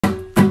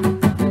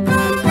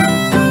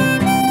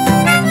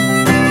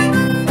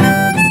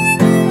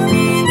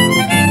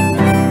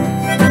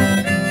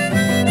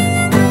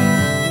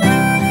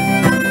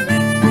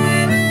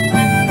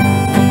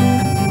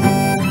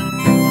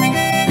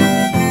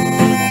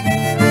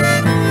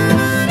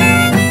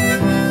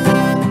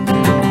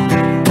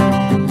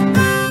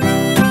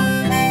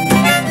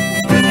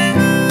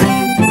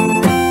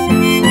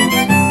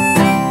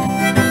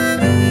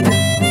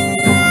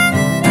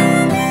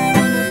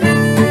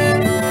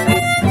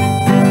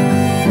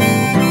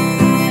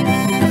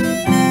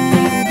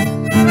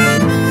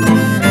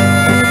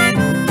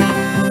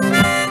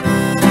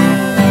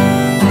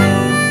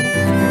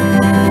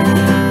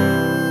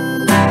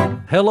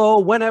Hello,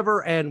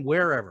 whenever and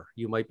wherever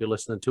you might be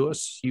listening to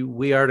us.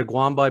 We are the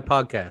Guam by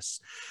Podcasts.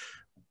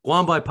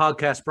 Guam by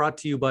Podcast brought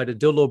to you by the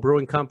Dildo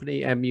Brewing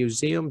Company and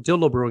Museum.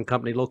 Dildo Brewing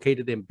Company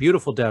located in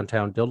beautiful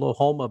downtown Dildo,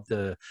 home of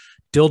the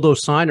Dildo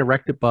sign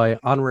erected by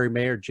Honorary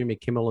Mayor Jimmy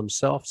Kimmel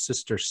himself,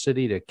 sister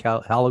city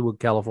to Hollywood,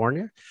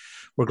 California.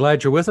 We're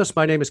glad you're with us.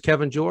 My name is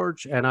Kevin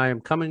George, and I am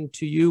coming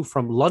to you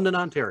from London,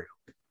 Ontario.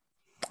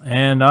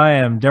 And I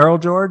am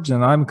Darryl George,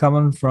 and I'm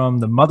coming from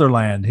the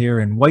motherland here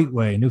in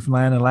Whiteway,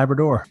 Newfoundland and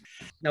Labrador.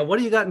 Now, what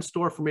do you got in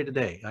store for me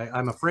today?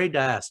 I'm afraid to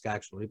ask,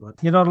 actually. But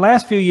the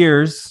last few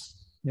years,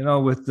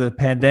 with the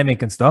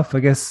pandemic and stuff, I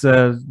guess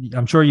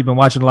I'm sure you've been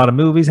watching a lot of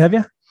movies, have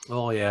you?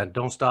 Oh, yeah.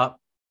 Don't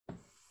stop.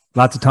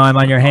 Lots of time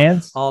on your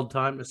hands? All the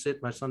time to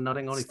sit. My son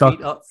nutting only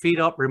Stuck. feet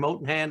up,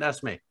 remote in hand.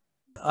 That's me.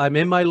 I'm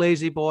in my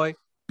lazy boy,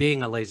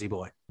 being a lazy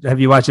boy. Have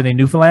you watched any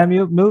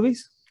Newfoundland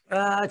movies?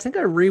 I think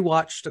I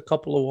rewatched a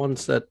couple of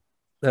ones that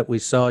we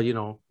saw,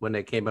 when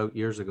they came out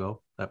years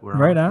ago that were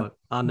right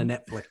on the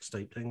Netflix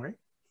type thing, right?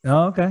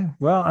 Oh, okay.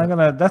 Well,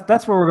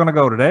 that's where we're gonna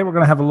go today. We're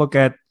gonna have a look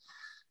at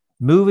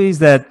movies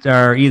that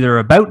are either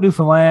about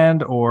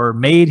Newfoundland or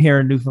made here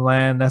in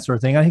Newfoundland, that sort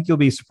of thing. I think you'll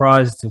be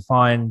surprised to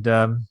find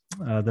the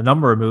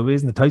number of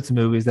movies and the types of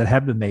movies that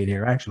have been made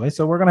here, actually.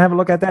 So we're gonna have a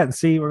look at that and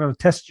see. We're gonna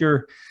test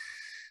your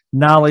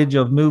knowledge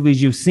of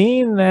movies you've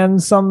seen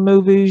and some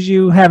movies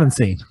you haven't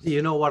seen.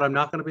 You know what I'm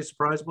not going to be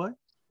surprised by?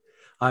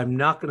 I'm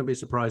not going to be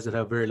surprised at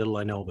how very little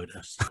I know about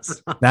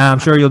this. Nah, I'm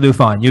sure you'll do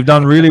fine. You've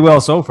done really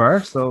well so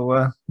far,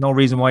 so no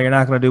reason why you're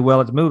not going to do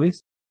well at the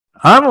movies.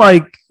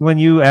 Unlike when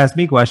you ask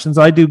me questions,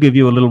 I do give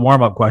you a little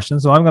warm-up question,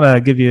 so I'm going to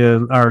give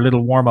you our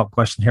little warm-up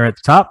question here at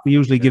the top. We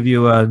usually give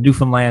you a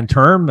Newfoundland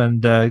term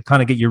and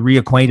kind of get you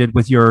reacquainted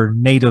with your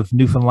native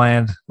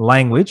Newfoundland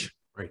language.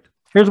 Right.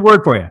 Here's a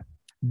word for you.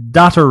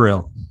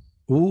 Darryl.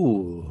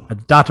 Ooh. A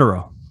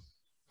Darryl.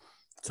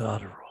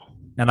 Darryl.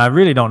 And I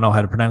really don't know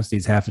how to pronounce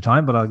these half the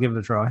time, but I'll give it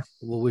a try.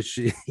 Well,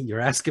 you're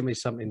asking me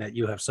something that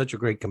you have such a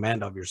great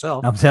command of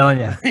yourself. I'm telling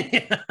you.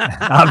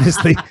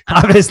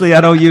 obviously, I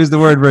don't use the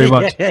word very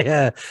much.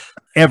 Yeah.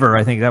 Ever,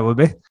 I think that would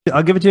be.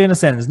 I'll give it to you in a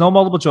sentence. No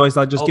multiple choice.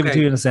 I'll just give it to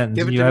you in a sentence.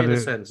 Give it to me in a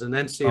sentence and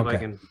then see if I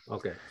can.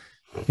 Okay.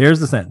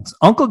 Here's the sentence.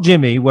 Uncle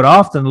Jimmy would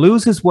often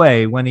lose his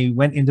way when he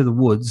went into the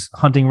woods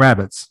hunting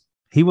rabbits.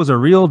 He was a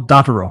real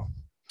Darryl.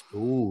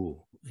 Ooh.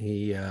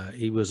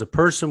 He was a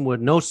person with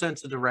no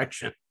sense of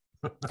direction.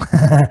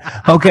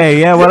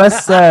 Okay, yeah, well,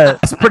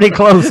 that's pretty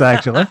close,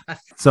 actually.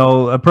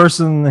 So a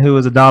person who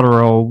is a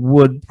Darryl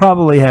would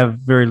probably have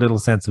very little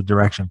sense of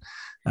direction.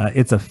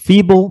 It's a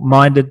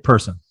feeble-minded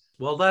person.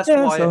 Well, that's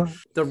why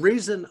the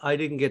reason I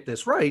didn't get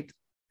this right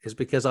is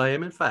because I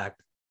am, in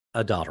fact,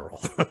 a Darryl.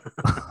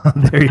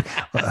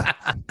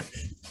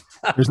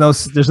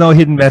 There's no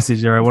hidden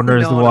message there. I wonder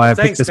as to why I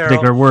picked this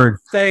particular word.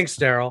 Thanks,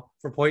 Darryl,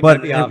 for pointing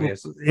out the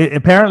obvious.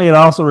 Apparently, it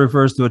also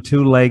refers to a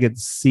two-legged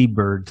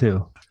seabird,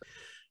 too.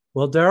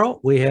 Well, Darryl,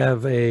 we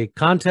have a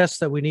contest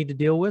that we need to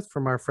deal with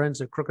from our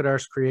friends at Crooked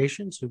Arts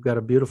Creations, who've got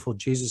a beautiful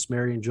Jesus,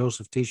 Mary, and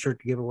Joseph t-shirt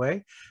to give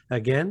away.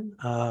 Again,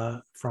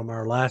 from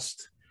our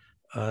last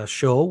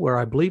show, where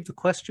I believe the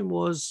question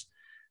was,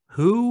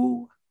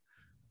 who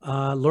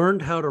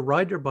learned how to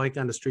ride their bike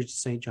on the streets of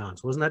St.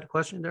 John's? Wasn't that the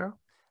question, Darryl?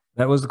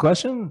 That was the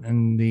question,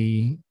 and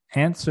the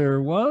answer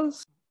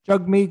was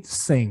Jagmeet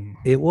Singh.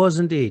 It was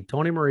indeed.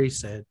 Tony Marie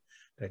said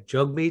that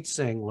Jagmeet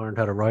Singh learned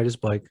how to ride his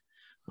bike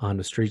on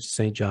the streets of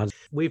St. John's.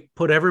 We've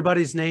put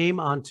everybody's name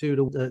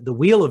onto the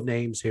wheel of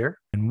names here.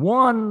 And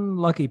one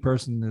lucky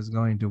person is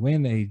going to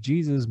win a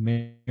Jesus,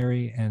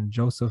 Mary, and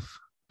Joseph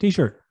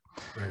t-shirt.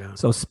 Right on.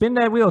 So spin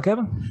that wheel,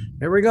 Kevin.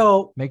 There we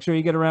go. Make sure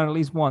you get around at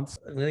least once.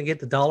 I'm going to get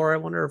the dollar, I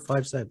wonder, or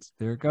 5 cents.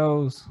 There it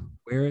goes.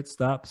 Where it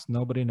stops,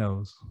 nobody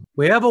knows.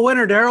 We have a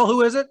winner, Darryl.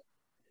 Who is it?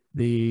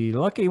 The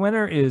lucky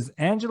winner is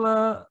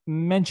Angela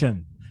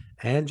Mention.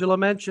 Angela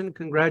Mention,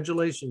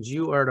 congratulations.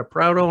 You are the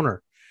proud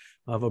owner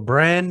of a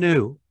brand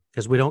new,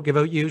 because we don't give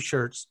out used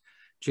shirts,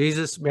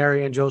 Jesus,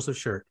 Mary, and Joseph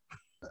shirt.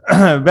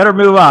 Better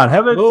move on.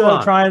 How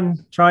about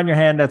trying your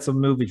hand at some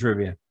movie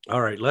trivia?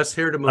 All right, let's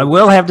hear the movie. I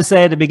will have to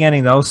say at the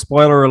beginning, though,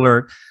 spoiler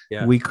alert,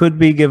 yeah, we could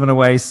be giving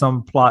away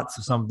some plots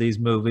of some of these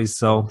movies.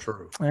 So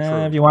true.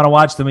 If you want to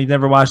watch them, you've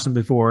never watched them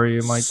before,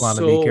 you might want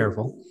to be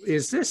careful.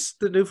 Is this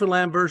the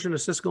Newfoundland version of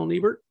Siskel and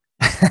Ebert?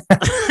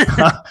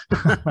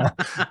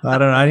 I don't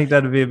know. I think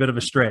that would be a bit of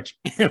a stretch.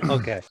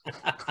 Okay.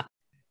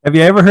 Have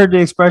you ever heard the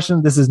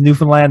expression, this is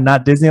Newfoundland,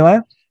 not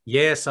Disneyland?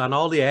 Yes, on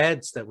all the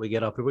ads that we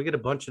get up here. We get a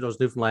bunch of those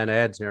Newfoundland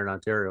ads here in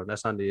Ontario, and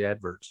that's on the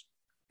adverts.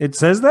 It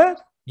says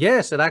that?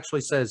 Yes, it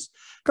actually says.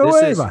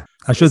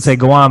 I should say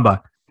go on by.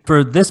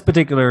 For this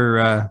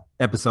particular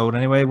episode,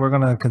 anyway, we're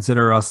going to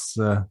consider us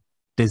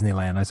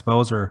Disneyland, I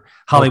suppose, or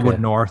Hollywood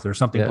North or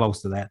something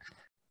close to that.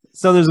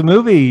 So there's a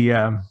movie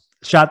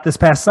shot this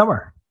past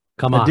summer.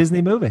 A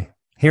Disney movie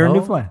here in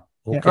Newfoundland.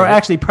 Okay. Yeah, or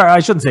actually, I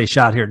shouldn't say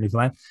shot here in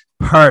Newfoundland.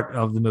 Part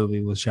of the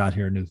movie was shot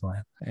here in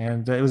Newfoundland.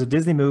 And it was a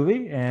Disney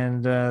movie.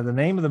 And the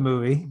name of the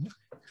movie.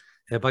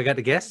 Have I got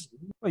to guess?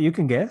 Well, you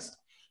can guess.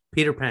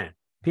 Peter Pan.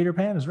 Peter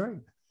Pan is right.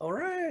 All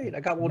right.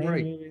 I got one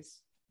right.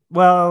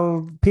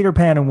 Well, Peter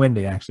Pan and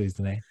Wendy actually is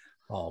the name.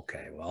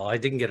 Okay, well, I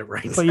didn't get it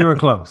right. But you were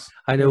close.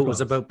 I knew it was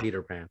about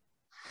Peter Pan.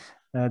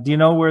 Do you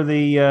know where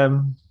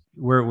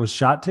where it was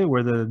shot to?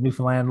 Where the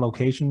Newfoundland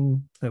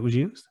location that was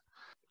used?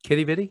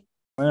 Kitty Vitty?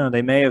 Well,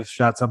 they may have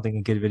shot something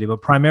in Kitty Vitty,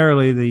 but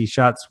primarily the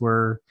shots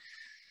were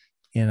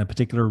in a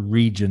particular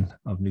region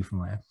of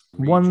Newfoundland.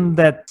 One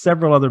that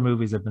several other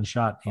movies have been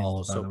shot in.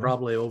 Oh, so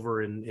probably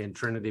over in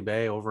Trinity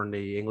Bay, over in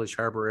the English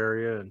Harbor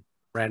area and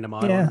Random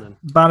Island. Yeah, and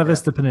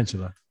Bonavista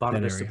Peninsula.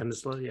 Bonavista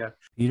Peninsula, yeah.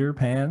 Peter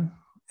Pan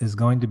is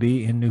going to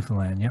be in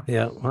Newfoundland, yeah.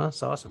 Yeah, well,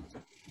 that's awesome.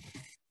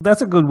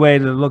 That's a good way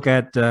to look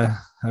at, I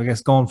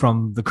guess, going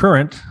from the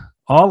current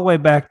all the way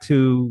back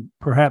to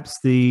perhaps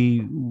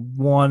the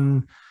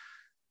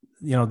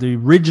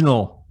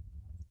original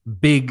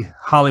big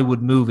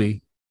Hollywood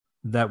movie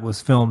that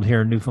was filmed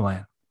here in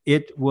Newfoundland.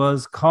 It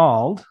was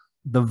called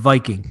The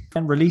Viking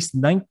and released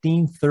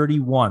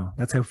 1931.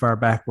 That's how far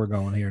back we're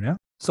going here now.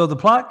 So the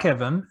plot,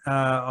 Kevin,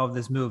 of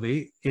this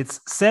movie, it's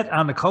set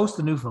on the coast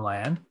of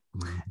Newfoundland,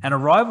 and a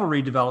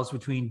rivalry develops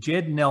between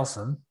Jed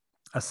Nelson,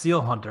 a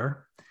seal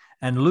hunter,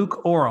 and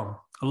Luke Oram,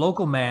 a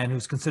local man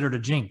who's considered a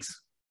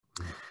jinx.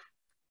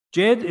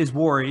 Jed is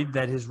worried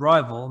that his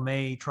rival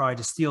may try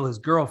to steal his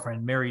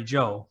girlfriend, Mary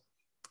Jo.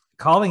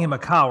 Calling him a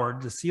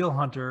coward, the seal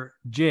hunter,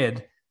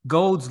 Jed,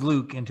 goads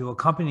Luke into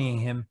accompanying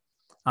him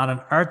on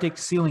an Arctic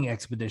sealing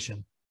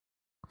expedition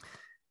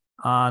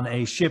on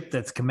a ship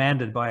that's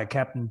commanded by a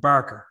Captain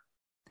Barker.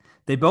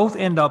 They both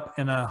end up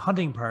in a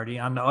hunting party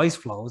on the ice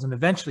floes and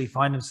eventually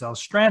find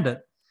themselves stranded.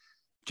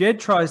 Jed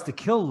tries to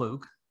kill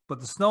Luke, but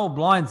the snow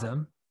blinds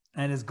him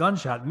and his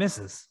gunshot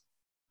misses.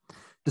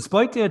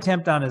 Despite the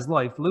attempt on his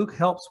life, Luke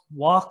helps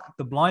walk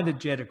the blinded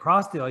Jed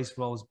across the ice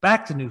floes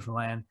back to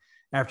Newfoundland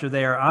after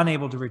they are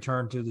unable to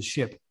return to the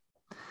ship.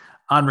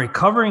 On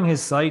recovering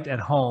his sight at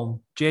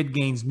home, Jed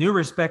gains new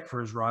respect for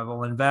his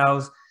rival and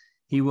vows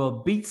he will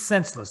beat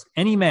senseless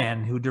any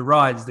man who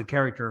derides the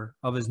character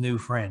of his new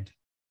friend.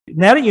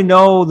 Now that you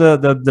know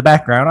the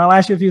background, I'll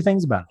ask you a few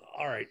things about it.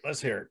 All right,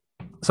 let's hear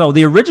it. So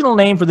the original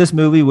name for this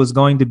movie was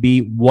going to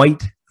be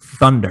White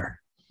Thunder,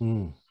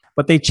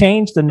 but they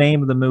changed the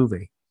name of the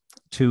movie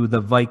to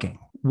The Viking.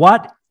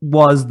 What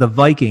was The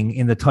Viking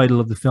in the title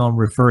of the film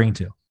referring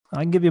to?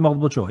 I can give you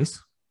multiple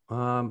choice.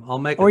 I'll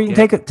make or you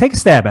can take a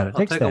stab at it.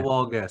 I'll take a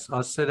wild guess.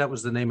 I'll say that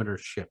was the name of their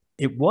ship.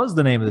 It was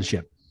the name of the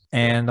ship.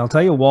 And I'll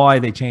tell you why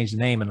they changed the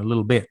name in a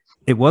little bit.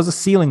 It was a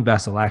sealing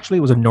vessel, actually.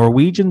 It was a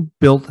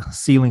Norwegian-built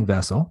sealing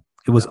vessel.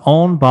 It was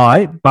owned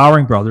by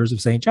Bowring Brothers of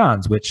St.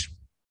 John's, which,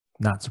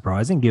 not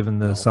surprising, given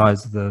the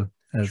size of the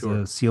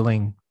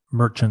sealing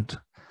merchant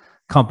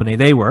company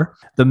they were.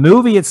 The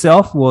movie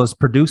itself was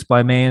produced by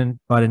a man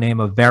by the name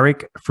of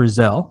Varick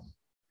Frizzell,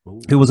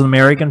 who was an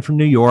American from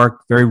New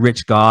York, very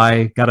rich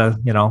guy, got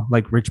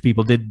like rich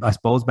people did, I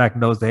suppose, back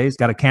in those days,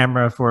 got a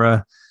camera for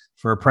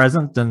a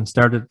present and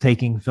started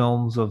taking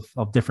films of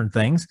different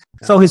things.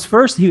 So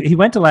he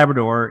went to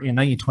Labrador in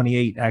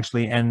 1928,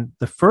 actually, and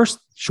the first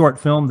short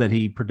film that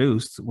he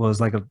produced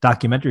was like a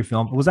documentary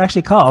film. It was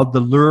actually called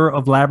The Lure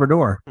of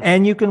Labrador.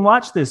 And you can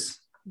watch this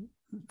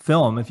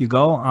film if you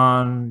go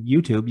on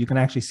YouTube. You can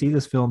actually see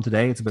this film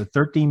today. It's about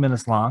 13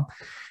 minutes long.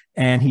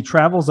 And he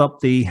travels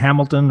up the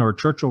Hamilton or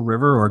Churchill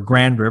River or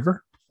Grand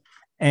River.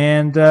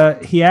 And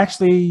he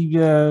actually,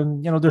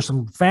 there's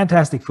some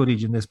fantastic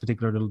footage in this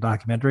particular little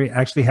documentary. It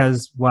actually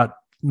has what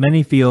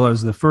many feel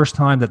is the first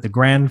time that the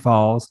Grand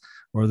Falls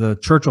or the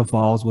Churchill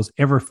Falls was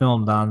ever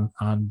filmed on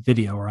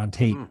video or on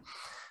tape.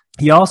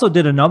 He also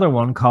did another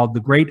one called The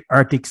Great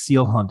Arctic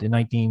Seal Hunt in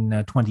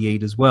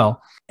 1928 as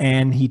well.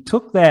 And he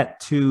took that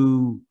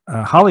to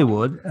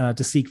Hollywood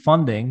to seek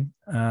funding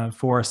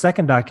for a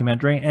second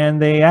documentary.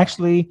 And they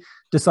actually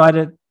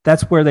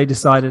that's where they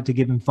decided to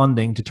give him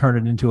funding to turn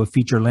it into a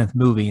feature-length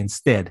movie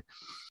instead.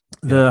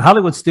 The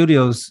Hollywood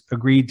studios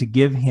agreed to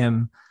give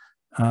him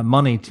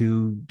money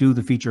to do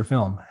the feature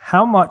film.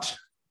 How much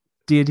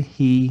did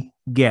he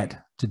get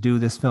to do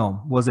this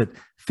film? Was it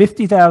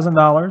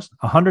 $50,000,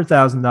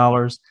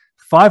 $100,000,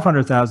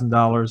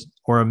 $500,000,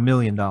 or $1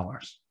 million?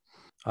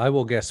 I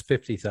will guess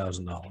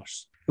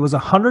 $50,000. It was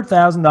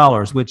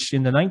 $100,000, which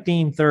in the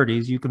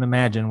 1930s, you can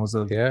imagine, was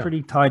a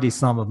pretty tidy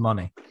sum of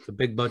money. It's a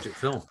big budget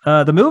film.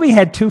 The movie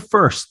had two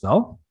firsts,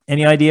 though.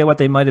 Any idea what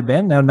they might have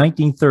been? Now,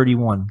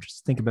 1931.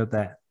 Just think about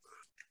that.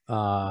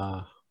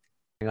 I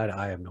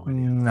have no idea.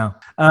 No.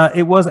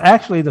 It was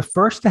actually the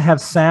first to have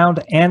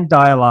sound and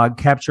dialogue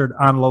captured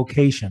on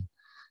location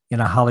in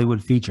a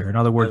Hollywood feature. In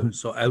other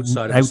words, so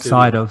outside the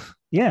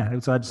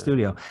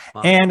studio.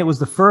 Wow. And it was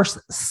the first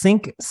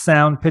sync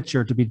sound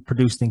picture to be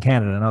produced in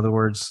Canada. In other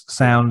words,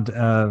 sound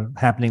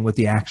happening with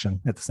the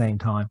action at the same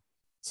time.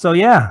 So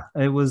yeah,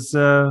 it was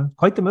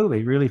quite the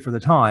movie, really, for the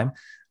time.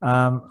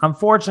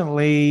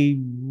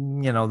 Unfortunately,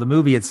 the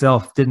movie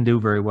itself didn't do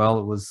very well.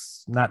 It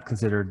was not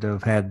considered to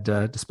have had,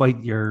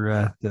 despite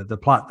the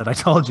plot that I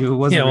told you, it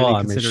wasn't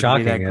really considered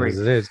shocking to be that great. as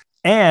it is.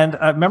 And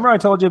remember I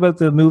told you about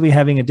the movie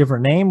having a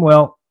different name?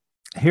 Well,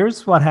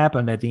 here's what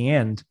happened at the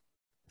end.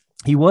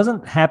 He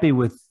wasn't happy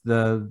with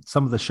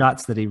some of the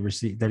shots that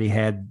he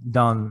had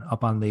done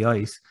up on the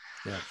ice.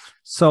 Yeah.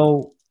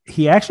 So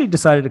he actually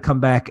decided to come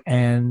back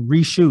and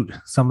reshoot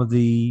some of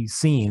the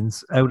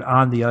scenes out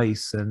on the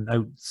ice and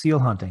out seal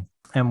hunting.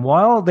 And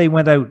while they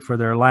went out for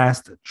their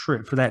last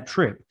trip,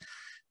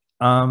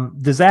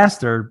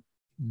 disaster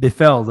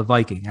befell the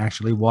Viking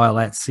actually while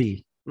at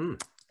sea.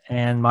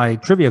 And my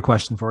trivia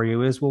question for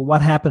you is, well,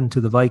 what happened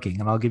to the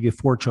Viking? And I'll give you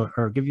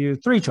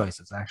three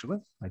choices, actually.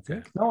 I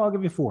think. No, I'll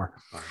give you four.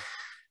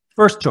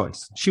 First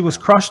choice, she was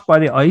crushed by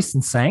the ice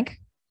and sank.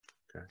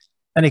 Okay.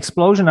 An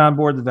explosion on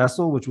board the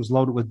vessel, which was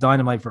loaded with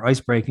dynamite for ice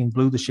breaking,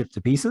 blew the ship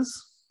to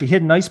pieces. She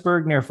hit an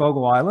iceberg near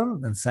Fogo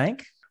Island and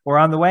sank. Or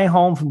on the way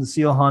home from the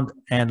seal hunt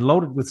and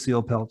loaded with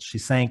seal pelts, she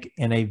sank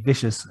in a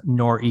vicious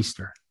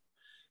nor'easter.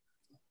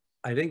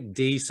 I think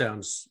D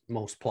sounds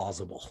most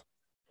plausible.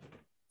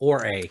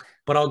 Or A,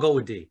 but I'll go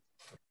with D.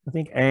 I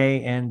think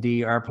A and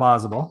D are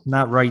plausible.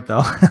 Not right,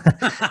 though.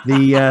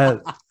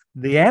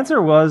 The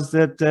answer was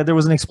that there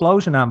was an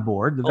explosion on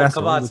board the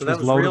vessel, come on. which So that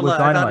was loaded with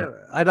dynamite.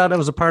 I thought it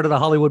was a part of the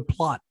Hollywood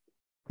plot.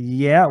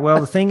 Yeah, well,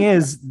 the thing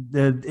is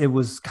that it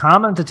was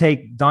common to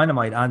take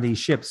dynamite on these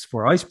ships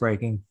for ice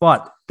breaking,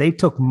 but they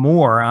took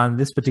more on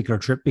this particular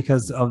trip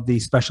because of the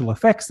special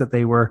effects that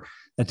they were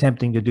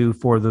attempting to do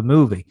for the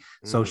movie.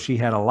 So she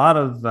had a lot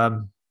of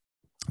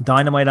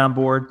dynamite on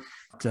board.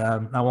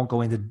 I won't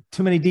go into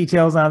too many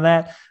details on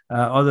that,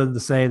 other than to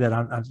say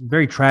that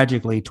very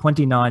tragically,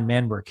 29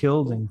 men were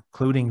killed,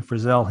 including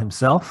Frizzell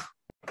himself.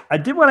 I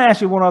did want to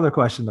ask you one other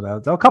question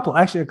about, a couple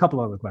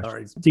other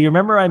questions. Right. Do you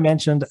remember I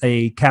mentioned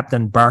a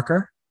Captain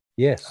Barker?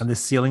 Yes. On this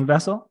sealing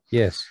vessel?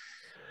 Yes.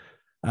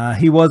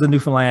 He was a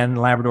Newfoundland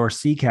and Labrador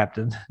sea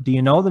captain. Do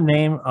you know the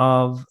name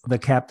of the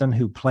captain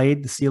who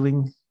played the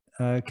sealing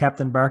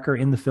Captain Barker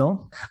in the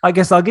film? I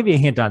guess I'll give you a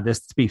hint on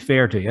this to be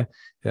fair to you.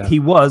 Yeah. He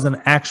was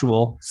an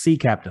actual sea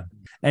captain,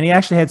 and he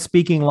actually had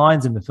speaking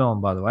lines in the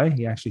film, by the way.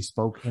 He actually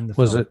spoke in the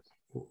film. Was it?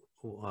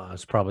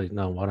 It's probably,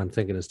 no, what I'm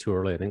thinking is too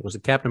early. I think, was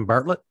it Captain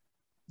Bartlett?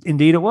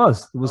 Indeed, it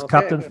was. It was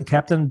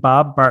Captain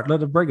Bob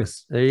Bartlett of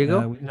Brigus. There you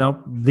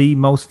go. The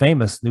most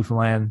famous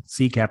Newfoundland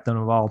sea captain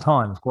of all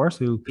time, of course,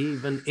 who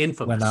even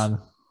infamous went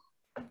on.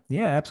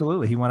 Yeah,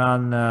 absolutely. He went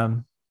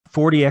on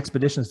 40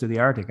 expeditions to the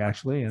Arctic,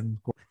 actually, and.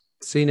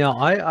 See, now,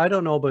 I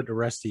don't know about the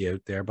rest of you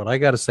out there, but I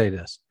got to say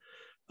this.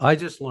 I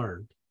just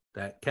learned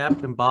that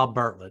Captain Bob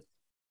Bartlett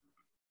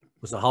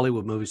was a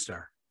Hollywood movie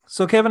star.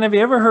 So, Kevin, have you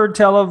ever heard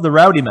tell of the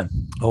Rowdyman?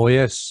 Oh,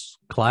 yes.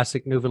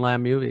 Classic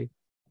Newfoundland movie.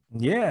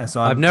 Yeah.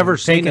 So I've never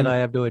seen it, I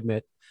have to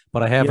admit,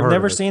 but I have heard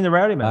never of it. Seen the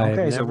Rowdyman.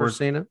 Okay, so we're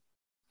seen it.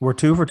 We're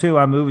 2 for 2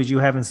 on movies you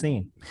haven't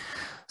seen.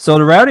 So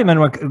the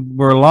Rowdymen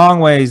were a long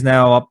ways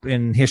now up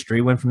in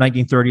history, went from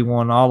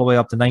 1931 all the way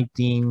up to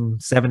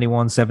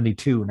 1971,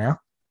 72 now.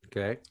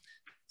 Okay.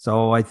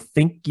 So I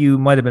think you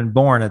might have been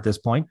born at this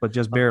point, but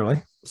just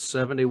barely.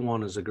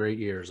 71 is a great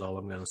year, is all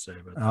I'm going to say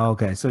about that.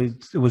 Okay, so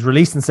it was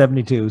released in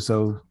 72.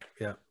 So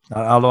yeah,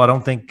 although I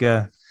don't think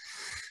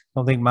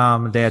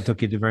Mom and Dad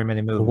took you to very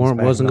many movies.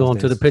 Wasn't going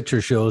to the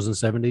picture shows in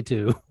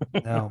 72.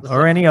 No,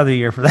 or any other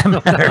year for that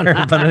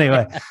matter. But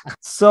anyway,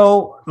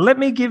 so let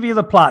me give you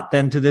the plot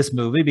then to this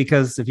movie,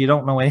 because if you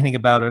don't know anything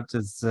about it,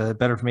 it's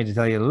better for me to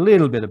tell you a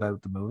little bit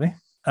about the movie.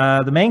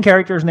 The main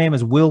character's name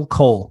is Will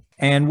Cole.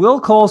 And Will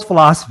Cole's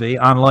philosophy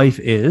on life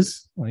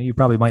is, well, you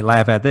probably might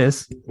laugh at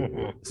this,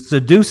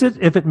 seduce it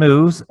if it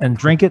moves and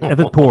drink it if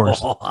it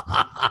pours.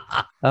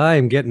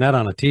 I'm getting that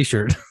on a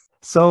t-shirt.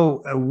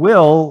 So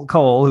Will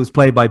Cole, who's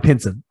played by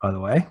Pinson, by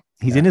the way,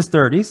 he's in his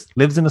 30s,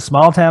 lives in a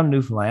small town in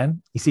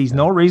Newfoundland. He sees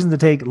no reason to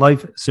take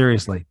life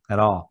seriously at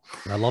all.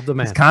 I love the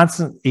man.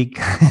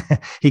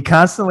 He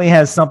constantly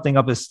has something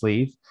up his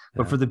sleeve,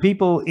 but for the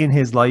people in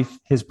his life,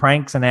 his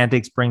pranks and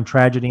antics bring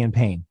tragedy and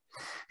pain.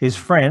 His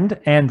friend,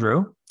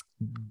 Andrew,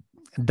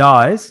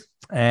 dies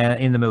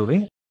in the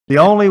movie. The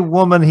only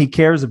woman he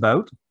cares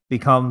about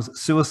becomes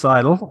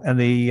suicidal, and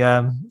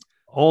the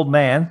old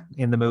man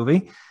in the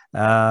movie,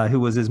 who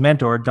was his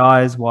mentor,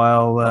 dies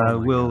while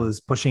Will is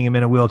pushing him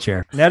in a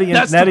wheelchair. The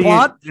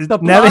plot is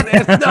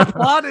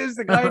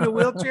the guy in the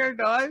wheelchair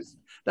dies.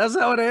 That's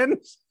how it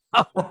ends.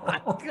 Oh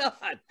my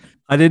God!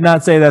 I did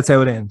not say that's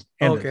how it ended.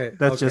 Okay,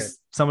 that's just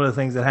some of the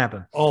things that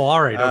happen. Oh,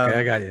 all right. Okay,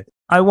 I got you.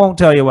 I won't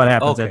tell you what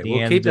happens at the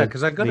end. Keep that,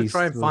 because I'm going to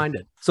try and find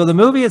it. So the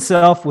movie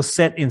itself was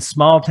set in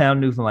small town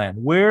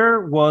Newfoundland.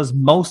 Where was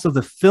most of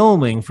the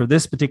filming for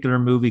this particular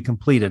movie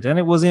completed? And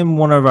it was in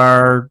one of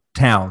our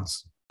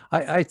towns.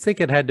 I think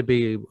it had to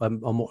be,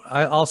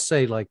 I'll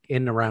say like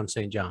in and around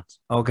St. John's.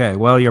 Okay,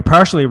 well, you're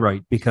partially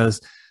right,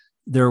 because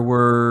there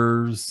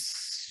were,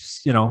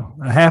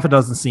 a half a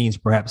dozen scenes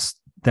perhaps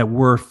that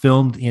were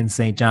filmed in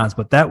St. John's,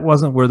 but that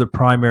wasn't where the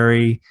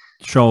primary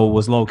show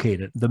was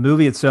located. The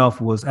movie itself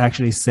was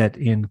actually set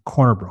in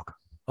Corner Brook.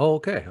 Oh,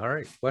 okay. All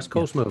right. West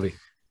Coast movie.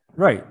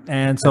 Right.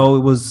 And so it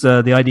was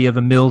the idea of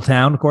a mill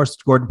town. Of course,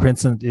 Gordon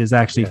Princeton is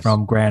actually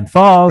from Grand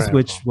Falls,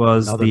 which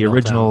was the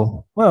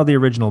original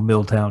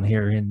mill town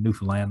here in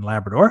Newfoundland and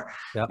Labrador.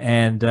 Yep.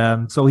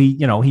 And so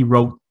he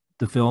wrote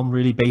the film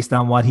really based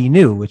on what he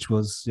knew, which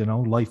was,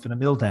 life in a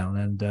mill town.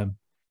 And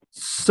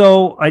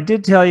so I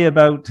did tell you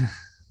about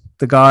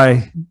the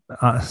guy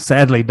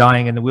sadly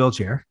dying in the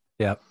wheelchair.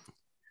 Yep.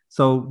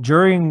 So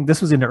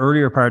this was in the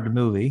earlier part of the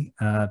movie,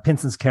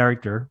 Pinson's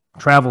character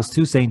travels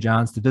to St.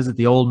 John's to visit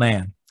the old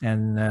man.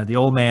 And the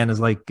old man is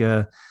like,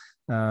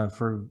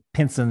 for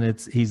Pinson,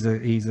 he's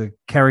a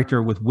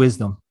character with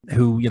wisdom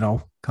who,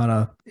 kind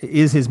of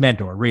is his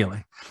mentor,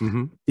 really.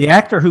 Mm-hmm. The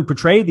actor who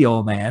portrayed the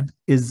old man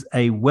is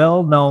a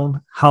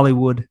well-known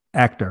Hollywood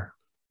actor.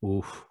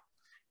 Oof.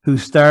 Who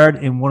starred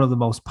in one of the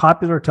most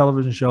popular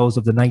television shows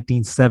of the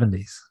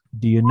 1970s.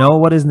 Do you know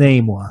what his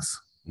name was?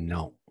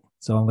 No.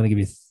 So I'm going to give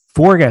you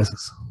 4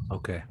 guesses.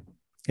 Okay.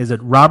 Is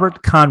it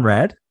Robert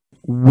Conrad,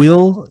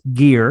 Will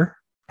Geer,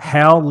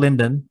 Hal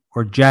Linden,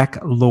 or Jack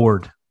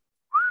Lord?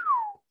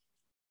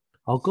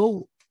 I'll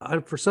go.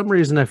 For some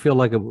reason, I feel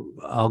like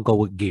I'll go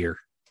with Geer.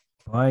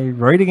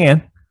 Right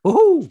again.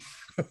 Woohoo!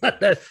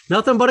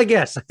 Nothing but a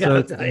guess.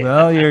 So,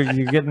 well, you're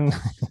getting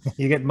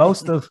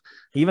most of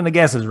even the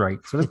guesses right.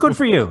 So that's good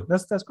for you.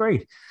 That's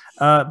great.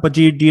 But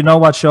do you know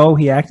what show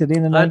he acted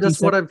in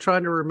that's what I'm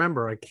trying to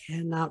remember. I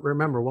cannot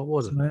remember. What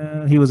was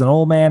it? He was an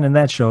old man in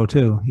that show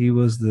too. He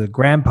was the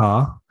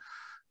grandpa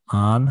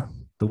on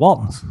the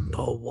Waltons. The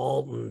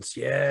Waltons,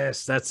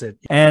 yes, that's it.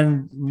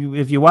 And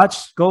if you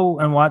go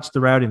and watch The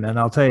Rowdy Man,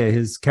 I'll tell you,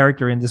 his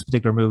character in this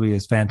particular movie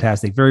is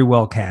fantastic. Very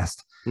well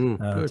cast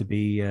to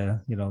be,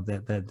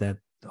 that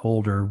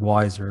older,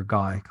 wiser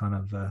guy, kind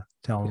of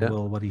telling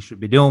Will what he should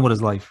be doing with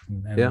his life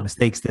and the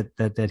mistakes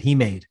that he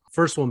made.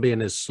 First one being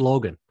his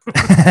slogan.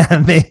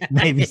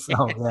 Maybe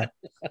so. Yeah.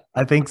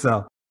 I think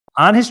so.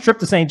 On his trip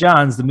to St.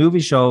 John's, the movie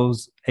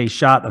shows a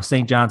shot of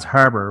St. John's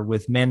Harbor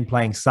with men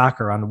playing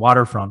soccer on the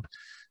waterfront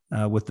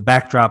with the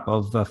backdrop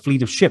of a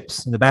fleet of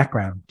ships in the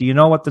background. Do you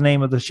know what the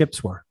name of the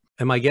ships were?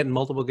 Am I getting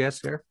multiple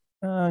guesses here?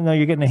 No,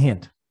 you're getting a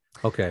hint.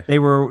 Okay. They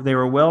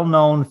were a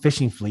well-known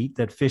fishing fleet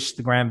that fished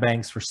the Grand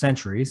Banks for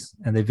centuries,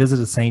 and they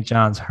visited St.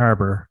 John's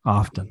Harbor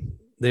often.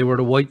 They were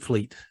the White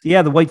Fleet.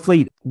 Yeah, the White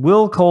Fleet.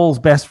 Will Cole's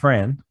best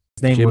friend,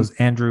 his name was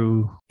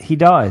Andrew. He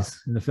dies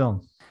in the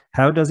film.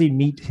 How does he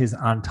meet his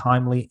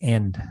untimely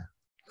end?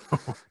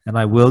 And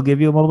I will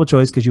give you a multiple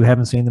choice because you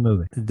haven't seen the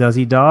movie. Does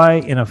he die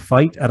in a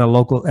fight at the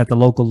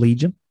local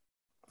Legion?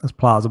 That's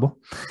plausible.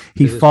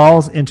 He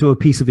falls into a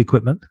piece of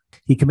equipment.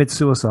 He commits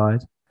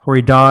suicide, or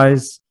he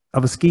dies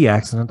of a ski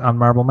accident on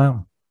Marble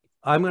Mountain.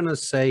 I'm going to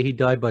say he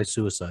died by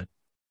suicide.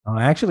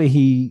 Actually,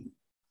 he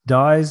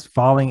dies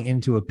falling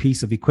into a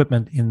piece of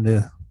equipment in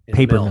the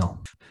paper mill.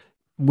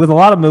 With a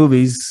lot of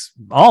movies,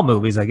 all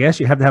movies, I guess,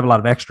 you have to have a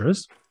lot of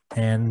extras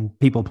and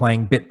people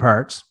playing bit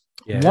parts.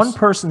 Yes. One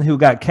person who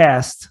got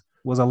cast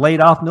was a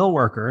laid-off mill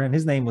worker, and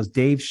his name was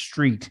Dave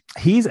Street.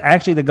 He's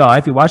actually the guy,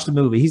 if you watch the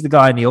movie, he's the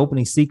guy in the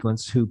opening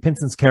sequence who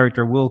Pinson's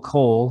character, Will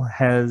Cole,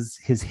 has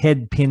his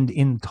head pinned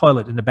in the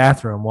toilet in the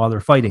bathroom while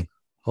they're fighting.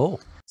 Oh.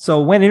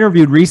 So when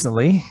interviewed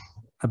recently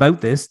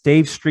about this,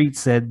 Dave Street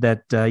said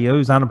that he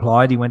was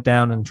unemployed. He went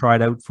down and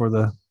tried out for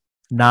the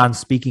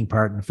non-speaking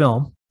part in the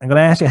film. I'm going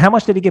to ask you, how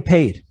much did he get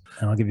paid?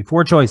 And I'll give you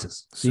 4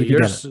 choices.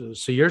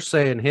 So you're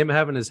saying him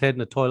having his head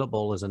in a toilet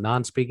bowl is a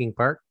non-speaking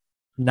part?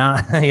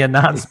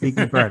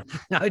 Non-speaking part.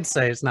 I'd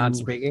say it's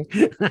non-speaking.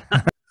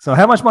 So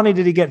how much money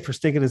did he get for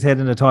sticking his head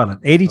in the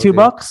toilet? $82,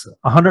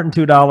 $102,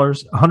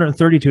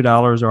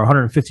 $132, or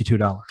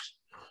 $152?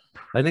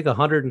 I think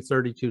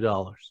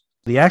 $132.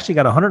 He actually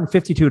got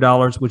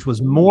 $152, which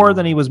was more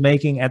than he was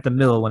making at the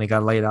mill when he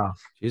got laid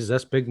off. Jesus,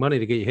 that's big money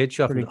to get your head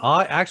shoved.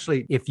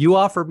 Actually, if you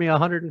offered me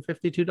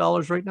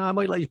 $152 right now, I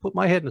might let you put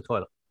my head in the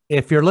toilet.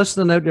 If you're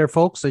listening out there,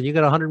 folks, and you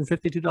got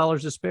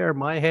 $152 to spare,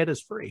 my head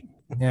is free.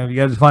 Yeah, you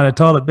got to find a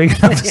toilet big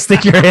enough to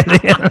stick your head in.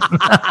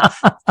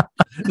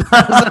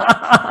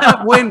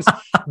 That wins.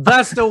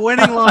 That's the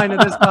winning line of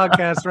this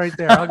podcast right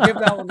there. I'll give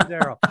that one to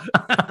Darryl.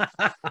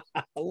 I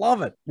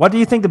love it. What do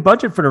you think the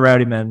budget for The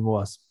Rowdy Men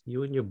was?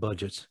 You and your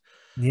budgets.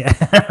 Yeah.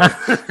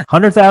 $100,000,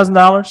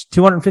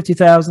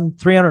 $250,000,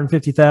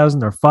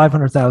 $350,000, or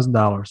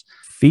 $500,000.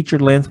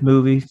 Featured length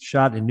movie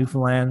shot in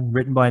Newfoundland,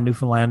 written by a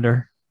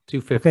Newfoundlander.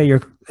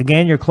 $250.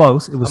 Okay, you're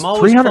close. It was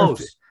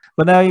 $300.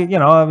 But now,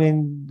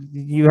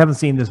 you haven't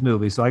seen this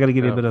movie, so I got to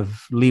give you a bit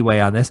of leeway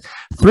on this.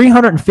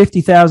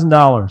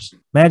 $350,000.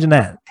 Imagine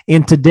that.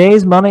 In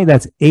today's money,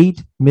 that's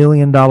 $8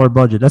 million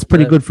budget. That's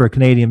pretty good for a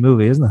Canadian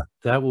movie, isn't it?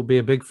 That will be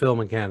a big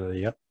film in Canada.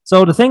 Yep.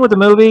 So the thing with the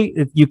movie,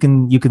 you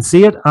can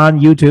see it on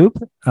YouTube,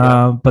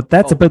 but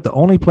that's about the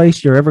only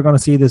place you're ever going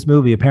to see this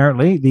movie.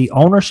 Apparently, the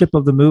ownership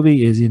of the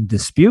movie is in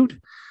dispute.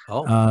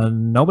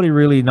 Nobody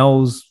really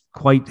knows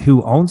quite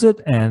who owns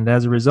it, and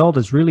as a result,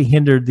 it's really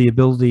hindered the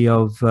ability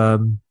of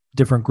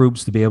different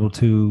groups to be able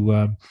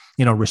to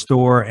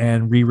restore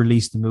and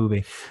re-release the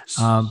movie.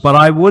 But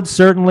I would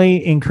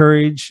certainly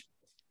encourage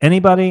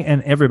anybody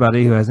and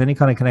everybody who has any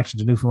kind of connection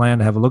to Newfoundland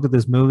to have a look at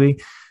this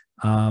movie.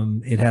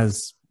 It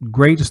has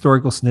great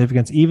historical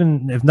significance,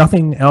 even if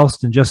nothing else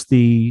than just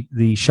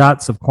the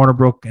shots of Corner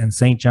Brook and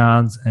St.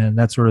 John's and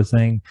that sort of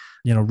thing.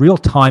 Real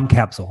time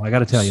capsule. I got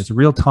to tell you, it's a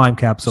real time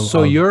capsule.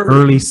 So your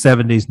early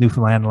 70s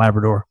Newfoundland and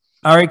Labrador.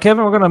 All right,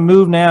 Kevin, we're going to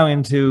move now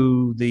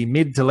into the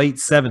mid to late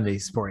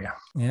 70s for you.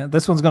 Yeah,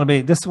 this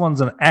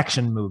one's an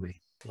action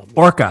movie.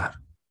 Orca,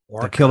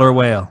 the killer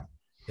whale.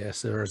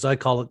 Yes, or as I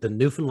call it, the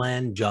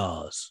Newfoundland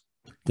Jaws.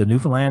 the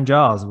Newfoundland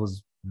Jaws. It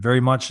was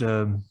very much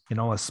a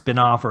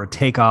spin-off or a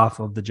takeoff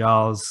of the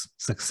Jaws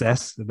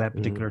success at that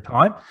particular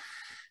time.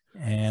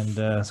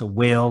 And so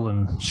whale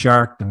and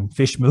shark and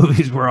fish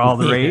movies were all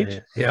the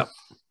rage. Yeah.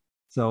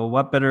 So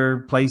what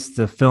better place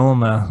to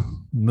film a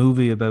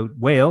movie about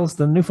whales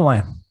than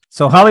Newfoundland?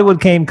 So Hollywood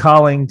came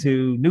calling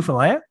to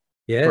Newfoundland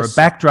for a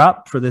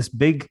backdrop for this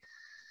big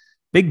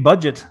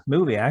budget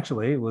movie.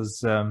 Actually, it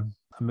was a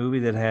movie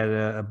that had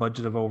a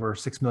budget of over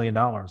 $6 million.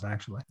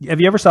 Actually,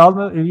 have you ever saw the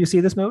movie? Have you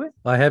seen this movie?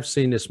 I have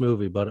seen this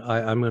movie, but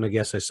I'm going to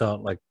guess I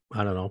saw it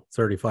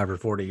 35 or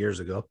 40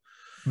 years ago.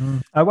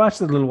 I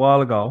watched it a little while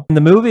ago. And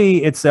the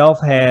movie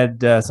itself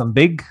had some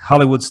big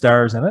Hollywood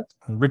stars in it.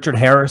 Richard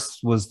Harris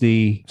was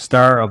the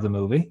star of the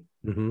movie,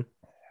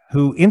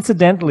 who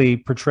incidentally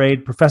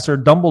portrayed Professor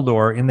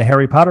Dumbledore in the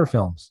Harry Potter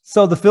films.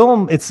 So the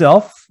film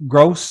itself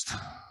grossed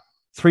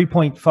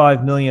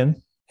 $3.5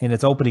 million in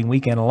its opening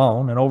weekend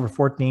alone, and over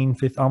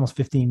almost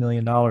 $15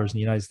 million in the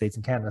United States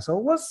and Canada. So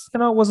it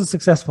was a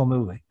successful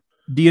movie.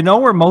 Do you know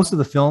where most of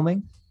the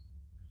filming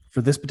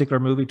for this particular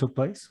movie took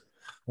place?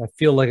 I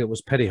feel like it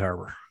was Petty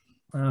Harbor.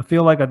 I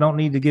feel like I don't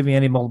need to give you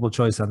any multiple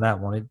choice on that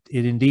one.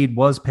 It indeed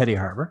was Petty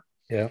Harbor.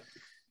 Yeah.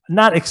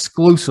 Not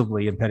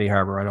exclusively in Petty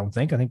Harbor, I don't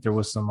think. I think there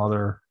was some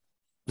other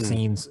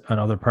scenes on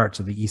other parts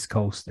of the East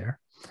Coast there.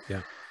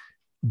 Yeah.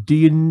 Do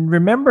you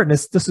remember, and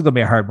this is going to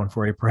be a hard one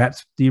for you,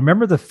 perhaps, do you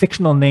remember the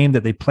fictional name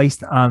that they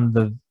placed on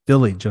the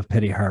village of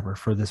Petty Harbor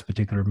for this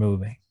particular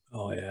movie?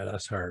 Oh, yeah,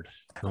 that's hard.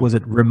 No. Was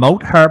it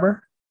Remote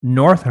Harbor,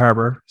 North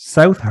Harbor,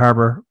 South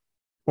Harbor,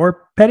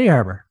 or Petty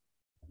Harbor?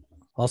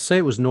 I'll say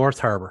it was North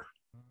Harbor.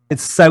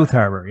 It's South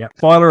Harbor, yeah.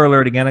 Spoiler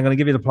alert again, I'm going to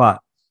give you the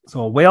plot.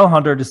 So a whale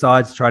hunter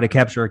decides to try to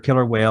capture a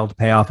killer whale to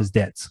pay off his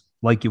debts,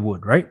 like you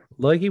would, right?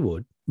 Like you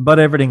would. But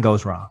everything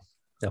goes wrong.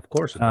 Of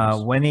course it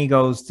does. When he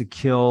goes to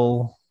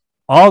kill,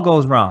 all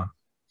goes wrong.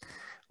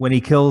 When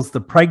he kills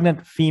the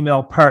pregnant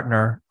female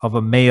partner of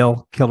a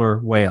male killer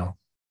whale.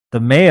 The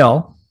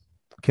male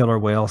killer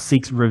whale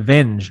seeks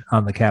revenge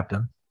on the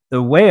captain.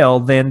 The whale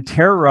then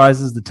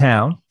terrorizes the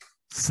town,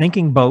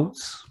 sinking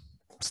boats,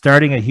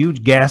 starting a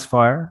huge gas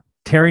fire,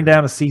 tearing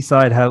down a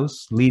seaside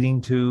house,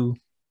 leading to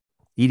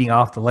eating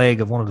off the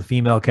leg of one of the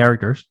female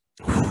characters.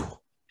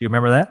 Do you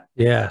remember that?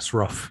 Yeah, it's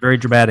rough. Very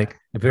dramatic.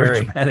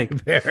 Very dramatic.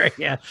 Very,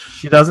 yeah.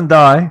 She doesn't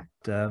die.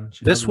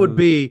 This would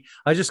be,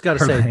 I just got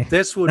to say,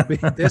 this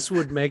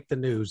would make the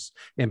news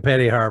in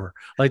Petty Harbor.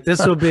 Like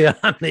this would be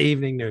on the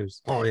evening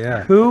news. Oh,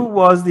 yeah. Who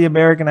was the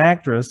American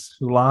actress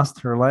who lost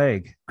her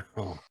leg?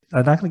 Oh.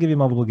 I'm not going to give you a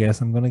multiple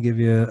guess. I'm going to give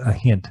you a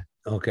hint.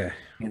 Okay.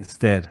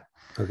 Instead.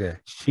 Okay.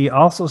 She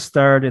also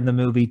starred in the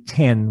movie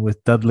 10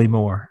 with Dudley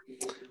Moore.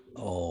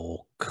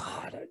 Oh,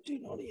 God. I do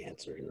know the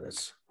answer to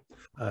this.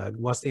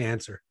 What's the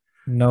answer?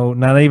 No,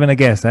 not even a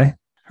guess, eh?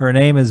 Her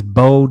name is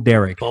Bud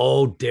Davidge.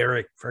 Oh,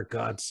 Derek, for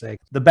God's sake.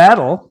 The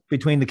battle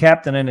between the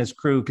captain and his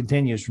crew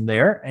continues from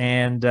there.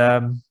 And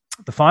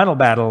the final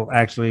battle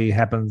actually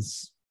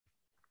happens,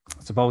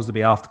 supposed to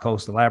be off the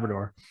coast of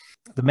Labrador.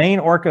 The main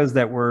orcas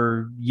that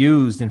were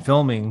used in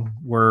filming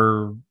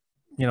were,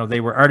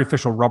 they were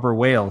artificial rubber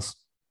whales.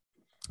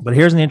 But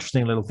here's an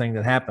interesting little thing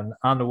that happened.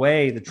 On the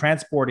way,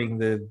 transporting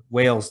the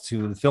whales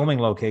to the filming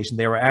location,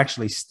 they were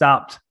actually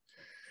stopped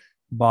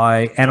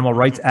by animal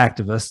rights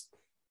activists.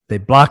 They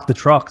blocked the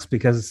trucks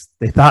because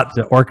they thought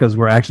the orcas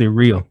were actually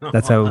real.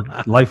 That's how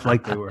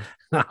lifelike they were.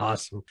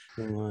 Awesome.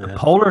 Oh, yeah. The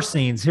polar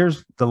scenes,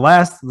 here's the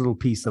last little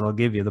piece that I'll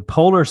give you. The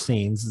polar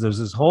scenes, there's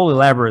this whole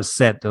elaborate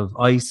set of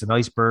ice and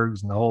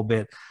icebergs and the whole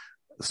bit,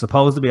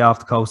 supposed to be off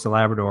the coast of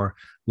Labrador,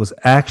 was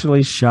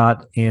actually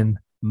shot in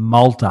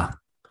Malta,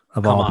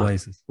 of all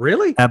places.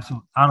 Really?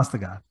 Absolutely. Honest to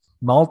God.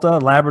 Malta,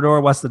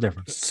 Labrador, what's the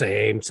difference?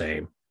 Same.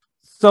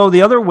 So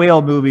the other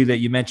whale movie that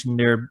you mentioned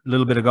there a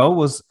little bit ago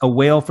was A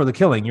Whale for the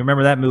Killing. You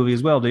remember that movie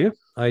as well, do you?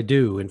 I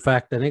do. In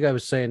fact, I think I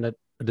was saying that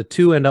the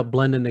two end up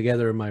blending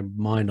together in my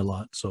mind a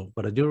lot. So,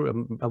 but I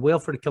do. A Whale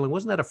for the Killing.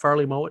 Wasn't that a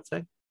Farley Mowat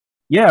thing?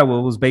 Yeah, well,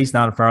 it was based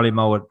on a Farley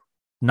Mowat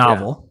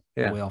novel,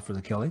 yeah. A Whale for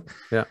the Killing.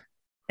 Yeah.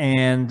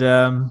 And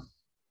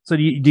so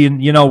do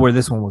you know where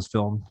this one was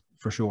filmed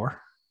for sure?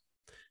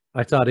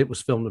 I thought it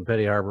was filmed in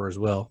Petty Harbor as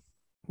well.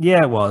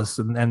 Yeah, it was.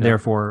 And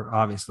therefore,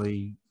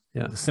 obviously,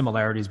 the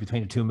similarities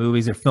between the two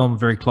movies. They're filmed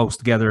very close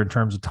together in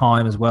terms of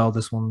time as well.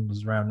 This one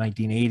was around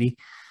 1980.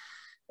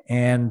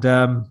 And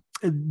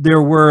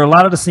there were a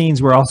lot of the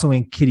scenes were also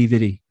in Kitty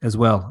Vitty as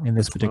well in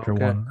this particular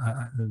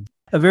one.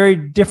 A very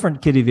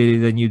different Kitty Vitty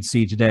than you'd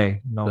see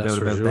today. No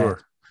doubt about that.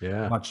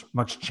 Yeah.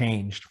 Much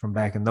changed from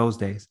back in those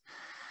days.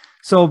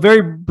 So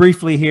very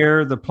briefly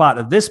here, the plot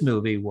of this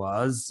movie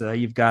was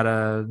you've got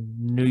a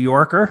New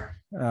Yorker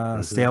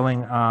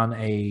sailing on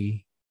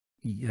a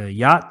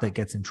yacht that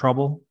gets in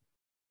trouble.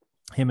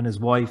 Him and his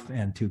wife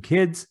and two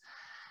kids.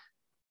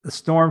 The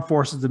storm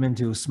forces them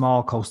into a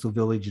small coastal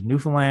village in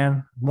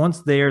Newfoundland.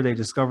 Once there, they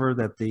discover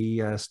that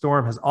the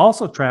storm has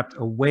also trapped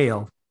a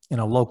whale in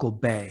a local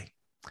bay.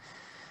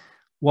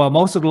 While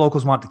most of the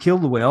locals want to kill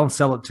the whale and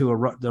sell it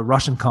to the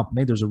Russian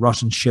company, there's a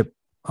Russian ship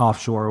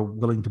offshore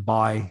willing to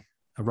buy,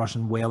 a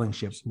Russian whaling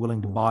ship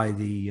willing to buy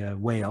the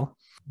whale.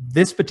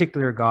 This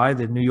particular guy,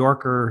 the New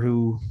Yorker,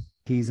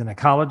 he's an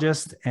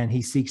ecologist, and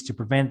he seeks to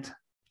prevent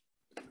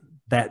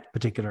that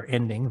particular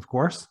ending, of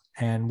course.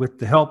 And with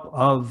the help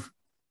of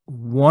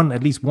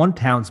at least one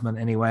townsman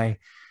anyway,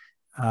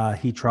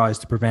 he tries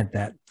to prevent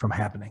that from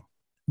happening.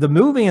 The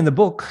movie and the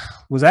book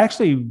was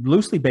actually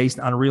loosely based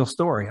on a real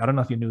story. I don't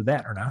know if you knew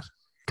that or not,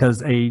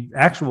 because a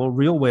actual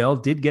real whale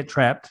did get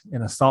trapped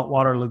in a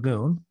saltwater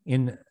lagoon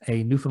in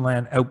a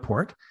Newfoundland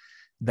outport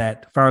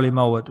that Farley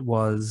Mowat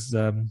was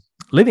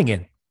living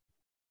in.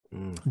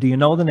 Do you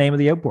know the name of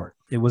the outport?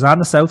 It was on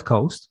the south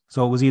coast,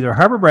 so it was either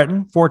Harbour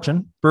Breton,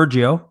 Fortune,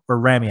 Burgeo, or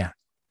Ramiat.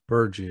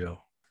 Burgeo.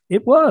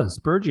 It was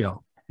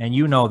Burgeo. And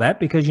you know that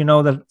because you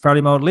know that Farley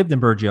Mowat lived in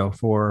Burgeo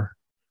for,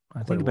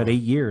 I think, about 8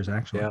 years,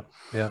 actually.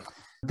 Yeah.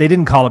 They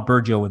didn't call it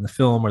Burgeo in the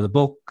film or the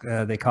book.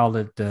 They called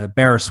it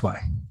Barrisway.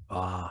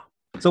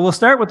 So we'll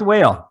start with the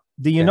whale.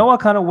 Do you know what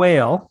kind of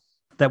whale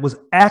that was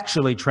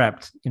actually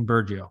trapped in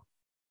Burgeo?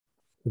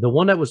 The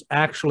one that was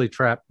actually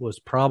trapped was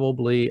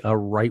probably a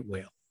right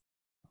whale.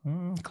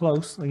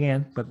 Close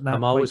again, but not.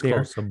 I'm always quite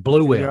there. close. A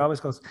blue whale. You're always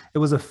close. It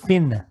was a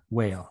fin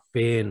whale.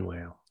 Fin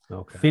whale.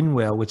 Okay. Fin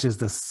whale, which is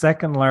the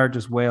second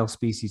largest whale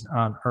species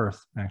on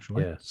Earth,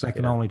 actually. Yes,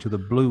 second only to the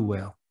blue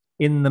whale.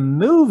 In the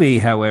movie,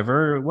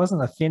 however, it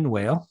wasn't a fin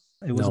whale.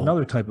 It was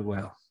another type of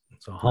whale.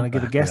 So want to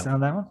give a guess on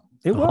that one?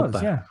 It was,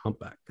 humpback, yeah.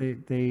 Humpback.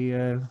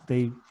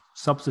 They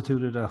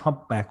substituted a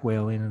humpback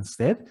whale in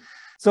instead.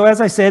 So as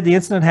I said, the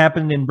incident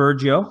happened in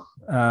Burgeo.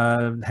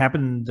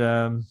 Happened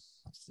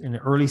in the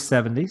early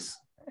 70s.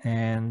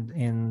 And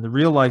in the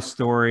real life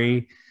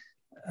story,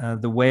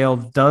 the whale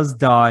does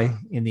die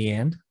in the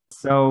end.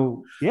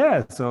 So,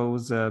 so it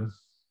was a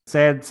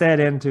sad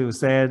end to a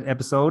sad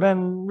episode,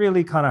 and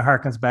really kind of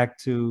harkens back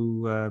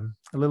to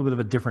a little bit of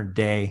a different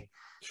day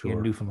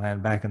in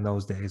Newfoundland back in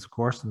those days, of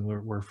course, and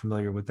we're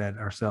familiar with that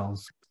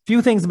ourselves. A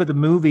few things about the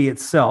movie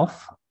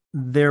itself.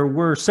 There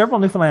were several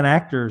Newfoundland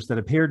actors that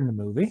appeared in the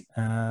movie.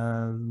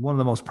 One of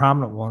the most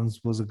prominent ones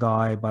was a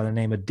guy by the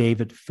name of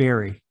David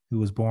Ferry, who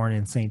was born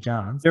in St.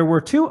 John's. There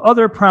were two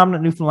other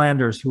prominent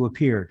Newfoundlanders who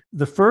appeared.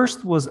 The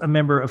first was a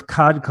member of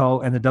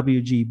CODCO and the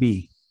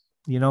WGB.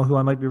 You know who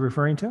I might be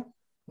referring to?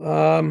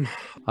 I'm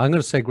going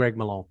to say Greg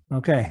Malone.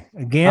 Okay.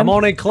 Again, I'm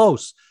only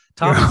close.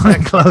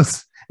 Tommy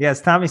close.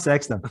 Yes, Tommy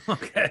Sexton.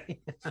 Okay.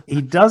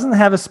 He doesn't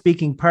have a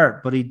speaking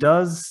part, but he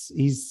does.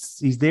 He's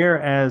there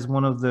as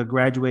one of the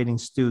graduating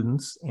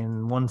students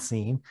in one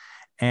scene,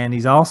 and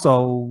he's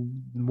also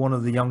one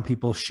of the young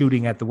people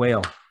shooting at the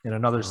whale in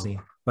another scene.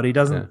 But he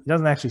doesn't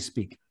actually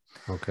speak.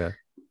 Okay.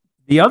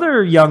 The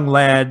other young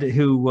lad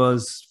who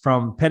was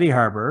from Petty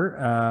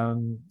Harbour,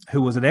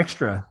 who was an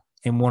extra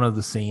in one of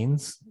the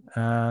scenes,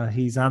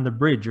 he's on the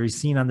bridge, or he's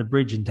seen on the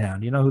bridge in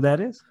town. Do you know who that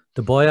is?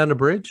 The boy on the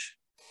bridge?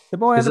 The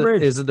boy on the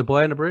bridge. Is it the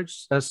boy on the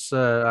bridge? That's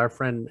our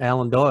friend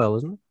Alan Doyle,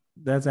 isn't it?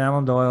 That's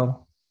Alan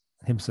Doyle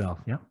himself,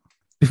 yeah.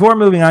 Before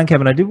moving on,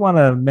 Kevin, I do want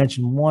to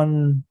mention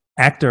one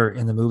actor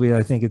in the movie.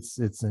 I think it's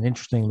an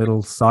interesting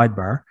little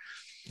sidebar.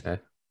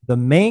 Okay. The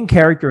main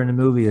character in the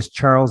movie is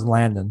Charles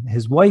Landon.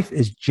 His wife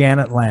is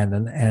Janet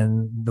Landon,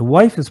 and the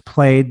wife is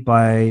played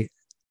by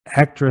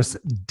actress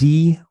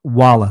Dee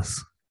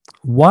Wallace.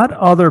 What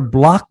other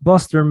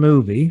blockbuster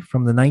movie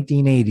from the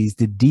 1980s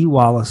did Dee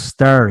Wallace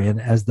star in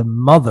as the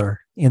mother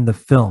in the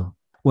film?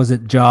 Was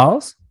it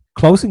Jaws,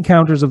 Close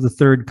Encounters of the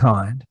Third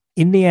Kind,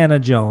 Indiana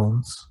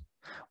Jones,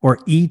 or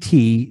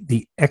E.T.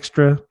 the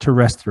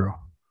Extraterrestrial?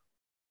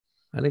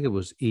 I think it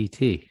was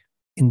E.T.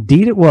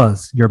 Indeed it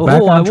was. You're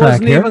back on track. I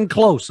wasn't even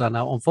close on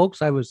that one,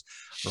 folks. I was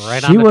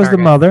right on She the was target.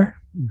 the mother.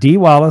 Dee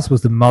Wallace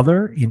was the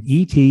mother in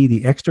E.T.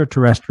 the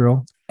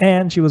Extraterrestrial,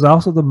 and she was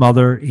also the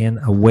mother in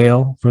A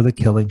Whale for the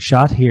Killing,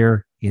 shot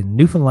here in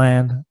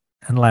Newfoundland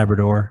and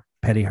Labrador,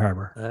 Petty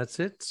Harbour. That's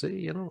it.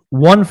 See,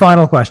 One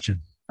final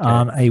question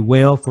on A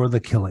Whale for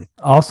the Killing.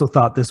 Also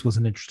thought this was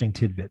an interesting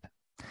tidbit.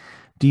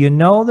 Do you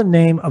know the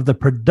name of the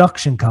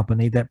production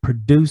company that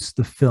produced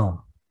the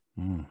film?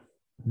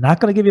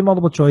 Not going to give you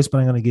multiple choice, but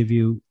I'm going to give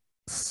you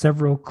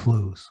several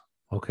clues.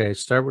 Okay,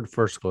 start with the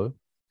first clue.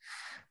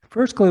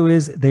 First clue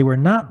is they were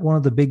not one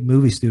of the big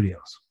movie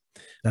studios.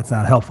 That's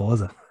not helpful,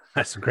 is it?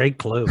 That's a great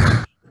clue.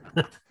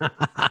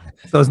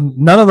 So it's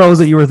none of those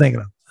that you were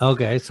thinking of.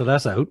 Okay, so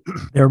that's out.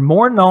 They're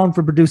more known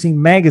for producing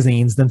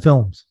magazines than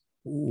films.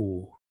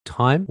 Ooh,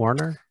 Time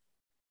Warner.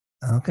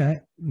 Okay.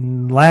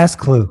 Last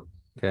clue.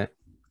 Okay.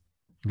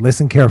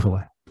 Listen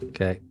carefully.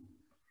 Okay.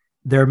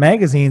 Their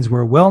magazines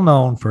were well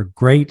known for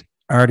great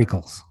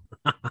articles.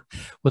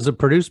 Was it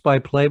produced by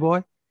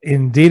Playboy?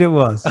 Indeed, it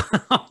was.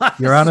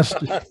 You're on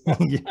a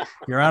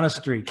you're on a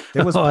streak.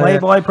 It was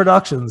Playboy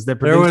Productions that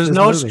produced. There was this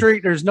no movie.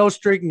 streak. There's no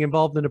streaking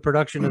involved in the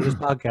production of this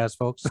podcast,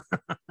 folks.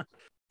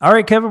 All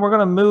right, Kevin, we're going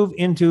to move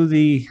into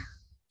the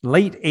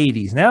late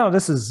 80s. Now,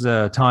 this is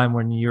a time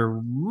when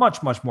you're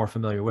much more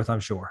familiar with, I'm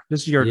sure.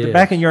 This is your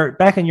back in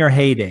your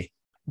heyday.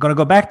 I'm going to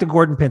go back to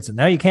Gordon Pinson.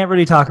 Now, you can't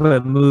really talk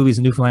about movies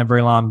in Newfoundland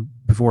very long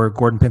before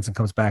Gordon Pinson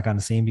comes back on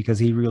the scene, because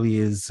he really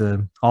is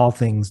all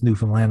things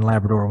Newfoundland and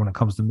Labrador when it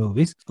comes to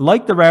movies.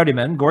 Like the Rowdy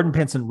Men, Gordon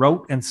Pinson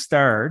wrote and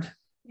starred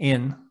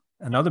in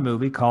another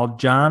movie called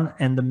John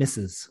and the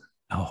Missus.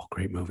 Oh,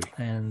 great movie.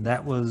 And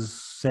that was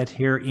set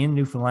here in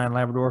Newfoundland and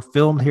Labrador,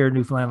 filmed here in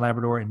Newfoundland and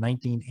Labrador in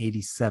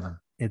 1987.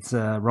 It's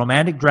a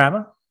romantic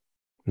drama,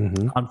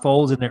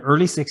 unfolds in the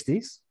early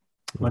 60s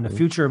when the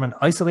future of an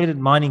isolated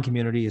mining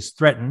community is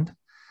threatened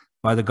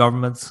by the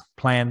government's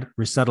planned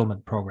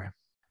resettlement program.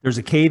 There's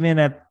a cave-in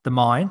at the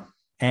mine,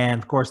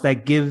 and of course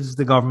that gives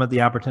the government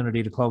the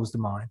opportunity to close the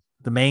mine.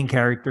 The main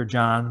character,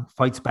 John,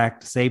 fights back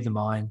to save the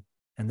mine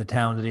and the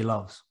town that he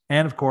loves.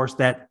 And of course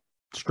that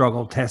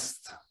struggle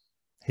tests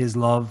his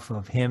love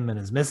of him and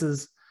his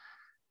missus,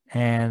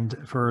 and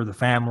for the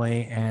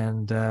family,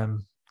 and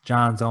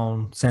John's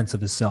own sense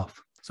of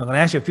himself. So I'm going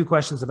to ask you a few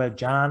questions about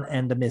John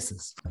and the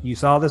Missus. You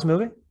saw this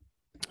movie?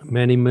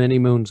 Many, many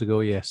moons ago,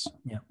 yes.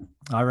 Yeah.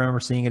 I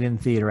remember seeing it in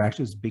theater.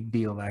 Actually, it was a big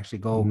deal to actually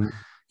go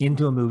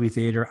into a movie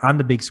theater on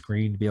the big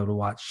screen to be able to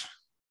watch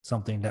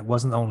something that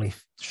wasn't only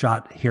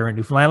shot here in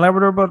Newfoundland and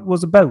Labrador, but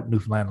was about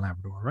Newfoundland and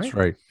Labrador, right? That's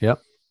right. Yep.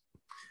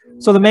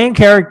 So the main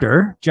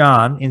character,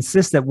 John,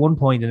 insists at one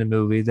point in the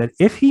movie that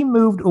if he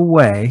moved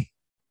away,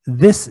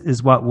 this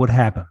is what would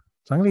happen.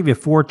 So I'm going to give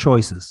you 4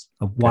 choices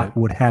of what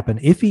would happen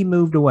if he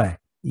moved away.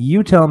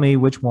 You tell me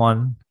which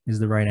one is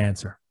the right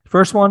answer.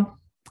 First one,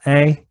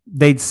 A,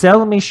 they'd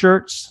sell me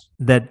shirts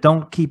that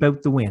don't keep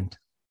out the wind.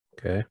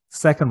 Okay.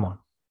 Second one,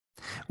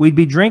 we'd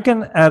be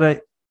drinking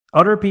at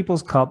other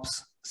people's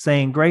cups,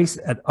 saying grace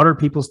at other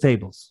people's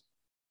tables.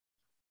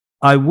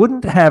 I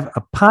wouldn't have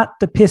a pot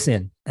to piss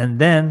in, and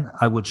then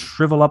I would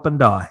shrivel up and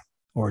die.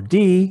 Or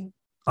D,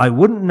 I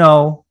wouldn't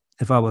know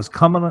if I was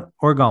coming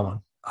or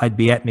going. I'd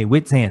be at me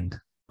wit's end.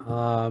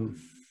 Boy,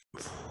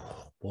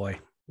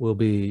 we'll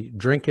be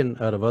drinking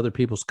out of other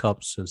people's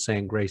cups and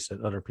saying grace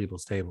at other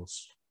people's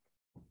tables.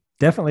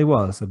 Definitely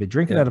was. I'd be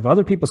drinking out of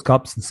other people's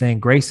cups and saying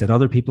grace at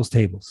other people's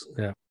tables.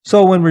 Yeah.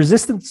 So when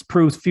resistance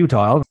proves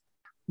futile,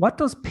 what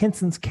does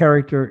Pinson's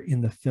character in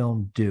the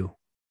film do?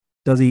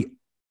 Does he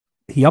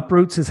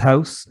uproots his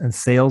house and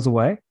sails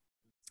away?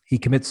 He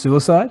commits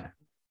suicide?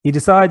 He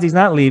decides he's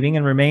not leaving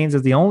and remains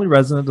as the only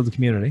resident of the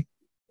community?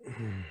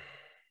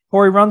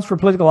 Or he runs for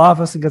political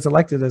office and gets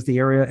elected as the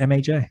area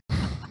MHA?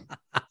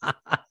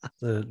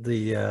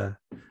 the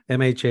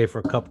MHA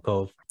for Cup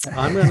Cove.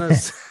 I'm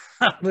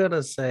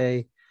gonna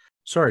say.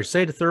 Sorry,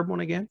 say the third one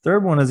again.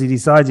 Third one is he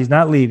decides he's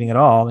not leaving at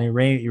all, and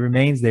he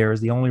remains there as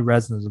the only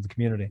resident of the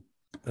community.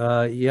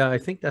 Yeah, I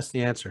think that's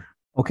the answer.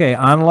 Okay,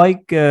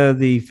 unlike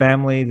the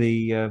family,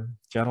 the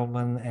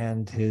gentleman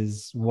and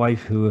his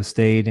wife who have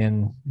stayed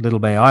in Little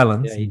Bay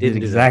Islands, he did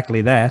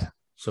exactly that.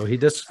 So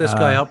this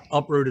guy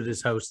uprooted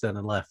his house then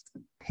and left.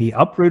 He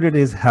uprooted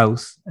his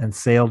house and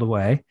sailed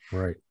away.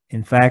 Right.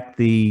 In fact,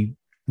 the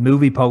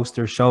movie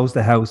poster shows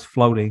the house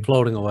floating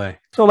away.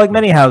 So like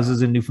many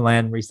houses in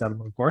Newfoundland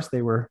resettlement, of course,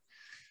 they were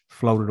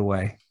floated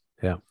away.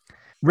 Yeah.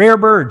 Rare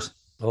Birds.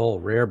 Oh,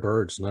 Rare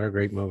Birds. Another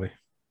great movie.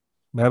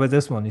 How about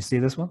this one? You see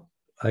this one?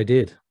 I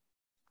did.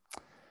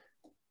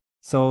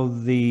 So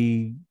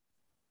the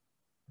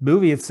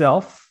movie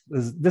itself,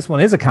 this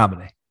one is a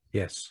comedy.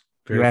 Yes.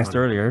 You asked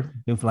earlier,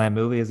 Newfoundland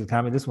movie is a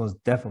comedy. This one's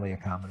definitely a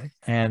comedy.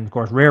 And of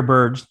course, Rare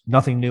Birds,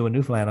 nothing new in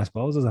Newfoundland, I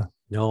suppose, is a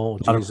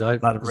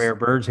lot of rare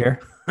birds here.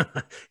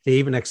 They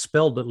even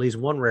expelled at least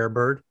one rare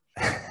bird.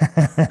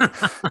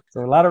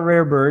 So a lot of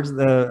rare birds,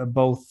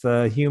 both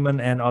human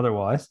and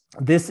otherwise.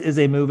 This is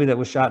a movie that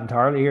was shot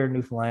entirely here in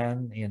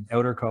Newfoundland, in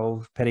Outer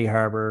Cove, Petty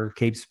Harbor,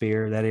 Cape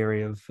Spear, that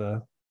area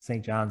of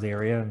St. John's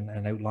area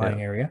and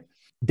outlying area.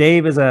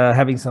 Dave is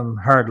having some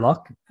hard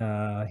luck.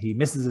 He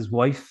misses his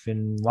wife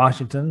in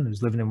Washington,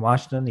 who's living in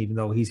Washington, even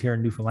though he's here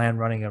in Newfoundland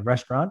running a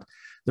restaurant.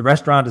 The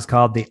restaurant is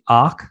called the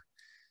Auk.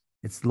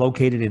 It's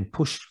located in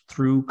Push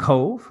Through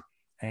Cove,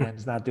 and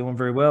it's not doing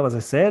very well, as I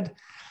said.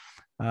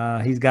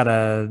 He's got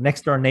a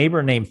next door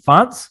neighbor named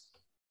Fonz.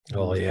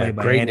 Oh yeah, played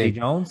by great Andy name.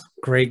 Jones.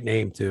 Great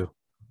name too.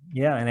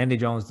 Yeah, and Andy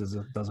Jones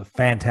does a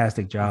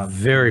fantastic job.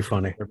 Very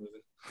funny.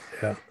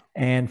 Yeah.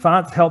 And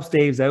Fonz helps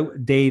Dave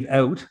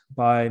out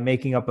by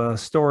making up a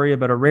story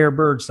about a rare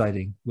bird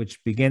sighting,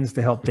 which begins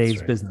to help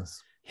Dave's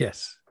business.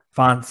 Yes.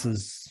 Fonz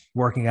is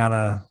working on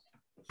a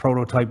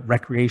prototype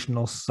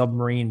recreational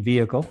submarine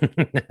vehicle.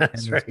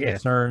 That's and right.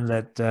 Concerned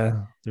that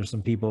there's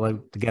some people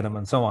out to get him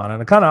and so on.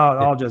 And it kind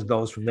of all just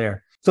goes from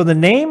there. So the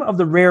name of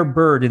the rare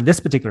bird in this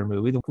particular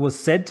movie was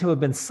said to have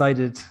been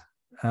cited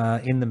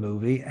in the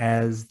movie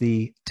as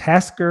the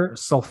Tasker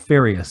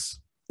sulphureus.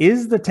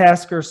 Is the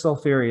Tasker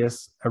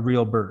sulphureus a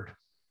real bird?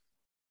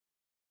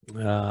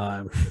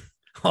 I'll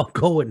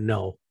go with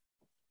no.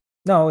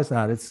 No, it's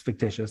not. It's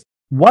fictitious.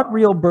 What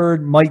real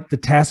bird might the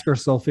Tasker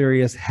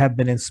sulphureus have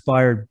been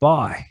inspired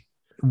by?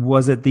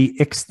 Was it the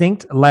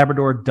extinct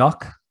Labrador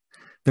duck,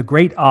 the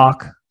great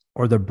auk,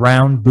 or the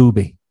brown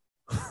booby?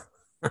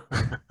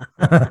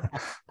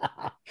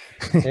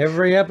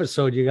 Every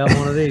episode you got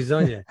one of these,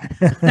 don't you?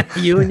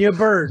 You and your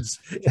birds.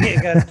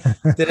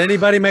 Did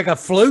anybody make a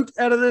flute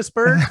out of this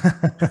bird?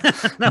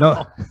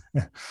 No.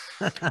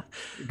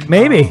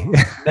 Maybe.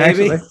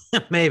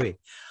 Maybe.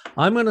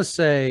 I'm going to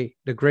say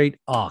the great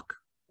auk.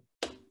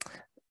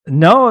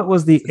 No, it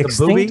was the The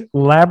extinct booby?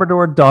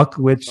 Labrador duck,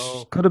 which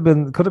Oh. could have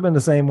been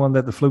the same one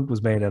that the flute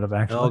was made out of,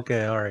 actually.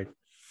 Okay, all right.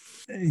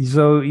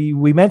 So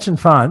we mentioned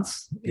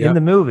Fonz in Yep.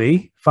 the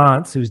movie.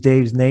 Fonz, who's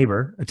Dave's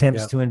neighbor,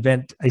 attempts Yep. to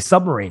invent a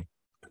submarine.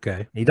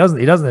 Okay. He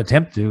doesn't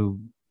attempt to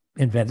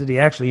invent it. He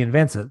actually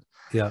invents it.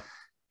 Yeah.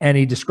 And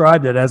he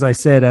described it, as I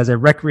said, as a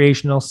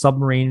recreational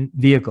submarine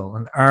vehicle,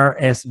 an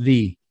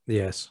RSV.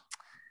 Yes.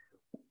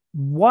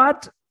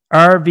 What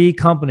RV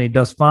company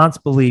does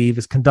Fonz believe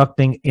is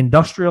conducting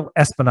industrial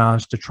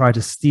espionage to try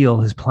to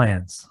steal his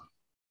plans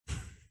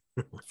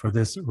for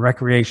this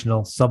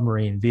recreational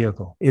submarine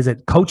vehicle? Is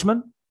it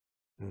Coachman,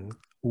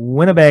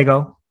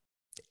 Winnebago,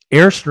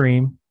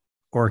 Airstream,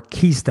 or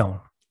Keystone?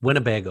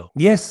 Winnebago.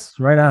 Yes,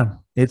 right on.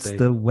 It's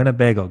the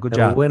Winnebago. Good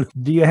job. Win-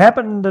 Do you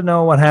happen to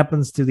know what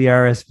happens to the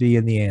RSV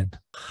in the end?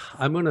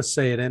 I'm going to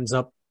say it ends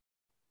up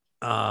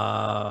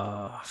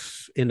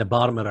in the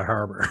bottom of the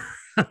harbor.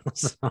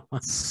 So,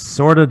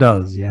 Sort of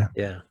does, yeah.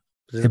 yeah.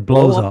 It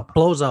blows up.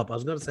 Blows up. I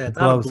was going to say, I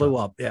thought it blew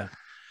up. Yeah.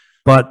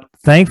 But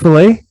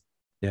thankfully,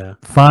 Yeah.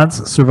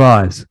 Fonz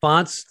survives.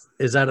 Fonz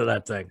is out of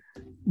that thing.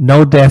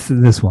 No death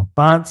in this one.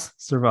 Fonz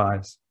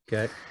survives.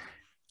 Okay.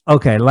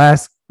 Okay,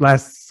 last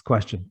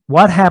question.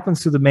 What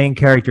happens to the main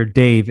character,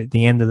 Dave, at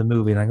the end of the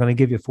movie? And I'm going to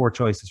give you 4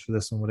 choices for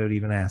this one without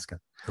even asking.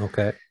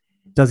 Okay.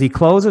 Does he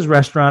close his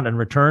restaurant and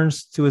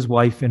returns to his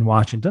wife in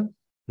Washington?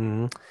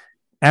 Mm-hmm.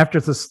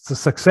 After the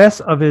success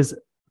of his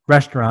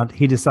restaurant,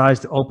 he decides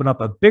to open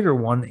up a bigger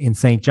one in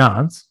St.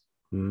 John's.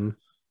 Mm-hmm.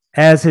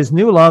 As his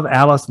new love,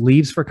 Alice,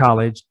 leaves for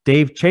college,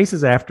 Dave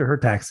chases after her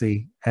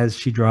taxi as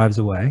she drives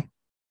away.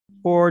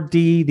 Or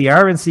D, the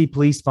RNC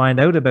police find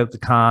out about the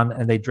con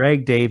and they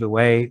drag Dave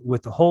away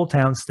with the whole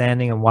town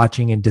standing and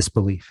watching in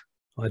disbelief.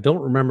 I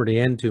don't remember the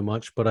end too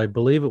much, but I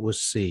believe it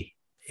was C.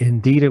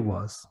 Indeed it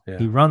was. Yeah.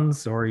 He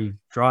runs or he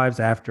drives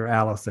after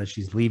Alice as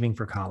she's leaving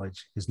for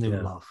college, his new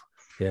love.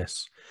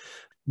 Yes.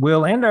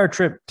 We'll end our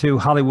trip to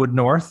Hollywood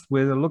North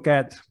with a look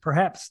at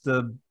perhaps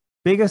the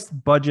biggest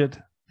budget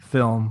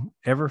film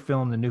ever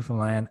filmed in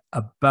Newfoundland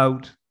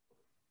about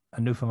a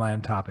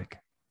Newfoundland topic.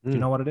 Do you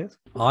know what it is?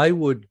 I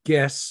would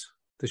guess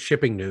the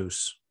shipping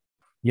news.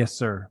 Yes,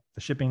 sir.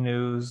 The shipping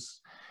news,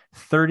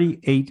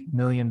 $38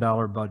 million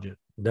budget.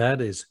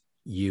 That is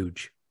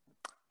huge.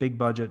 Big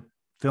budget,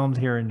 filmed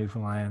here in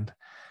Newfoundland.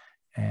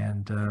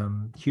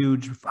 And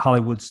huge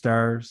Hollywood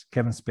stars,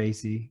 Kevin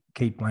Spacey,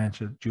 Kate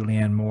Blanchett,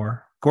 Julianne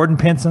Moore, Gordon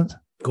Pinsent.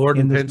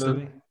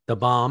 The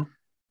bomb.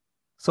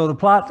 So the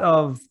plot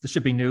of the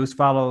shipping news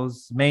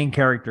follows main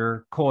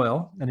character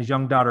Coyle and his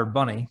young daughter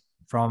Bunny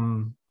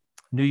from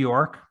New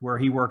York, where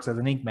he works as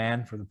an ink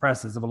man for the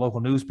presses of a local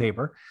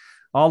newspaper,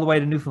 all the way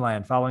to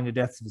Newfoundland following the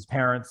deaths of his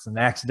parents and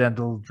the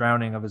accidental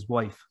drowning of his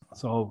wife.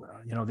 So,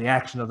 the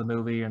action of the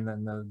movie and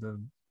then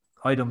the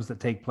items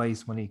that take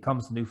place when he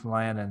comes to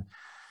Newfoundland and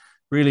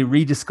really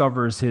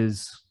rediscovers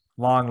his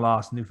long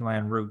lost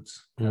Newfoundland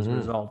roots as a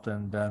result,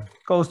 and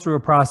goes through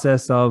a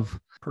process of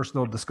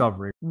personal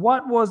discovery.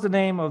 What was the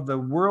name of the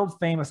world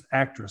famous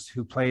actress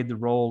who played the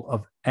role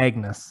of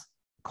Agnes,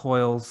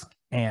 Coyle's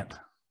aunt?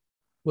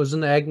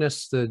 Wasn't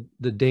Agnes the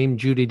Dame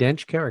Judi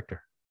Dench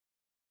character?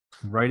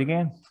 Right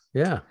again.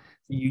 Yeah.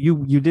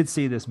 You did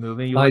see this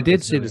movie. I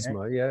did see this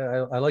movie.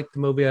 Yeah, I liked the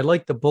movie. I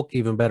liked the book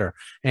even better.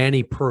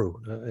 Annie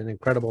Proulx, an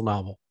incredible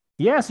novel.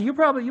 Yeah, so you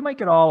might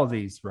get all of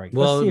these right.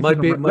 Well, it might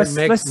be. Let's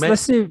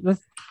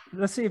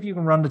see if you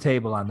can run the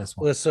table on this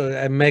one. Let's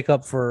make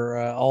up for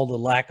all the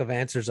lack of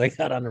answers I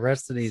got on the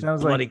rest of these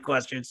bloody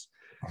questions.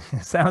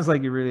 It sounds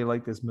like you really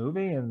like this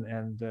movie and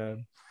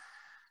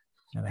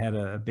had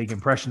a big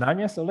impression on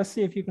you. So let's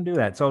see if you can do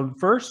that. So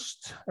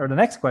the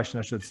next question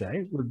I should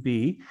say would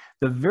be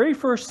the very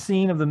first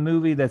scene of the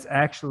movie that's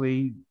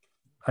actually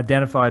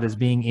identified as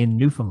being in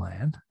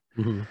Newfoundland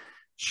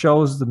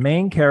shows the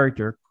main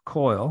character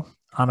Coyle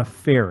on a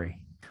ferry.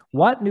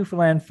 What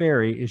Newfoundland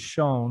ferry is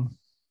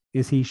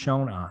he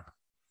shown on?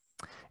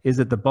 Is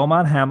it the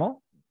Beaumont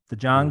Hamel, the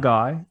John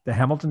Guy, the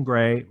Hamilton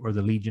Gray, or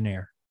the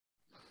Legionnaire?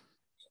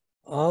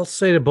 I'll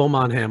say the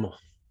Beaumont Hamel.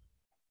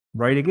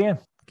 Right again.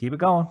 Keep it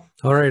going.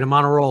 All right, I'm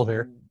on a roll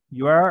here.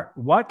 You are.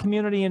 What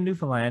community in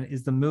Newfoundland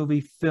is the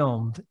movie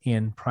filmed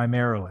in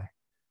primarily?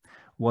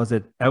 Was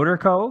it Outer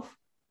Cove,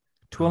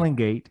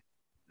 Twillingate,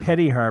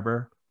 Petty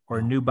Harbor,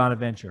 or New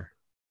Bonaventure?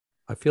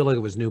 I feel like it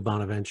was New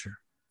Bonaventure.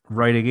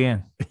 Right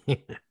again.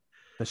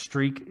 The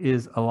streak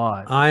is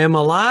alive. I am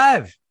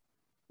alive.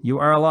 You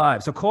are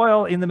alive. So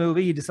Coyle in the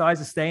movie, he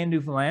decides to stay in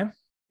Newfoundland,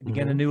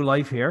 begin a new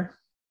life here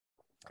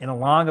in a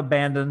long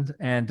abandoned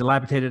and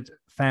dilapidated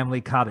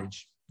family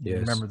cottage. Yes.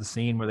 Remember the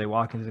scene where they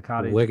walk into the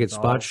cottage? Wicked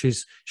spot.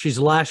 She's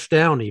lashed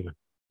down even.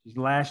 She's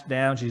lashed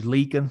down. She's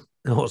leaking.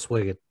 Oh, it's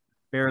wicked.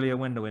 Barely a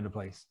window into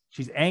place.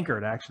 She's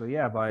anchored actually,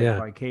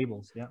 by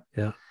cables. Yeah.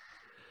 Yeah.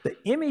 The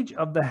image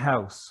of the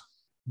house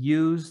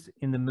used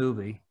in the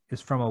movie is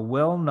from a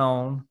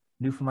well-known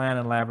Newfoundland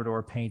and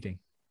Labrador painting.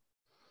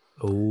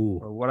 Oh.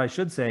 Or what I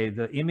should say,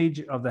 the image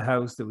of the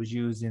house that was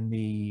used in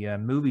the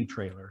movie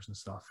trailers and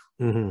stuff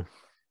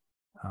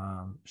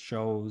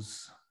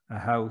shows a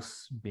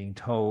house being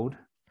towed,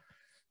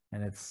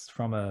 and it's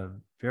from a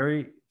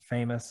very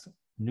famous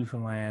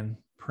Newfoundland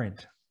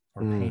print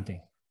or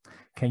painting.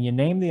 Can you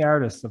name the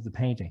artist of the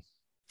painting?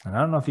 And I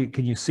don't know if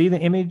can you see the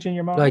image in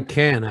your mind? I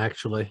can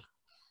actually.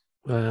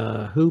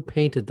 Who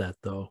painted that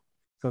though?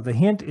 So the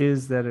hint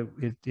is that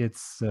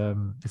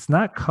it's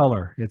not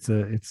color. It's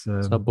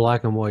a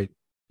black and white.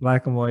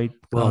 Black and white.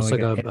 Well, it's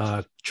like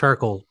a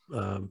charcoal.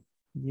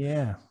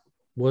 Yeah.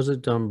 Was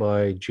it done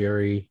by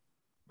Jerry?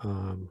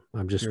 I'm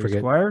just Jerry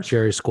forgetting. Squires?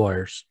 Jerry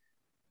Squires.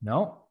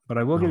 No, but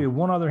I will give you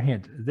one other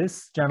hint.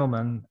 This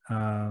gentleman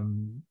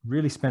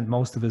really spent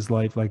most of his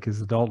life, like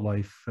his adult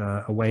life,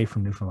 away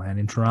from Newfoundland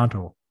in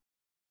Toronto,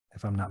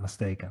 if I'm not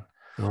mistaken.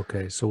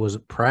 Okay, so was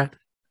it Pratt?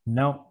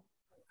 No.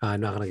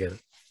 I'm not going to get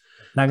it.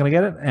 Not going to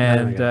get it?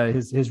 And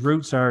his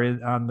roots are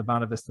on the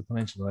Bonavista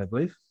Peninsula, I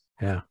believe.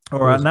 Yeah.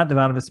 Or not the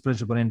Bonavista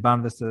Peninsula, but in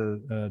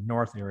Bonavista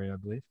North area, I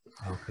believe.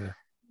 Okay.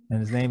 And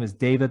his name is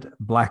David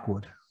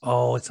Blackwood.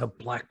 Oh, it's a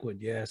Blackwood.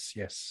 Yes.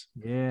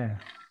 Yeah.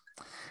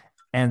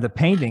 And the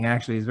painting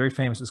actually is very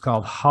famous. It's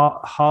called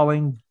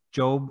Hauling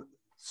Job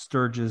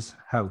Sturge's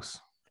House.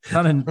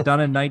 Done in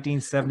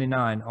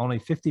 1979. Only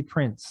 50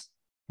 prints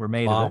were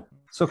made of it.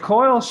 So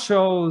Coyle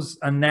shows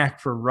a knack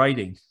for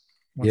writing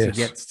once he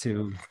gets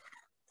to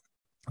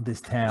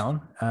this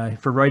town,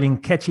 for writing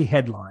catchy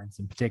headlines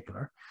in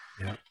particular.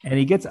 Yeah. And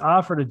he gets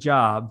offered a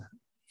job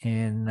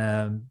in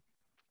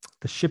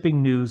the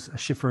shipping news,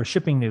 for a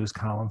shipping news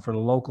column for the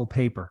local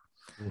paper,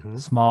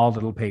 small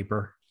little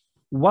paper.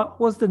 What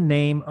was the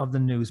name of the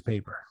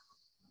newspaper?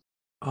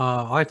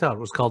 I thought it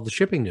was called the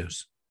Shipping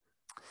News.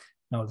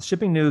 No, the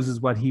Shipping News is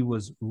what he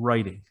was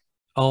writing.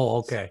 Oh,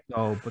 okay.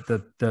 So, but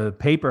the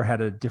paper had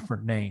a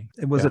different name.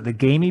 Was it the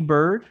Gamey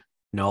Bird?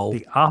 No.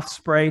 The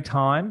Offspray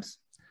Times,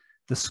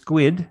 the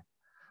Squid,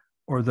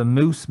 or the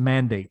Moose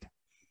Mandate?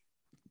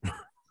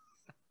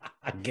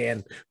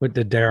 Again, with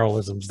the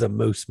Darrylisms, the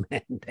Moose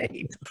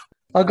Mandate.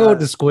 I'll go with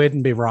the Squid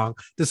and be wrong.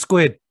 The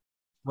Squid.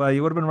 Well,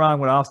 you would have been wrong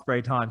with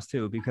Offspray Times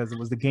too, because it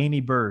was the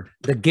Gamey Bird.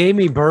 The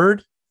Gamey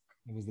Bird?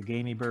 It was the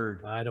Gamey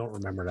Bird. I don't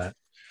remember that.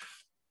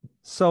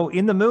 So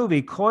in the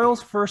movie,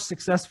 Coyle's first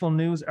successful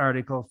news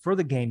article for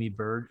the Gamey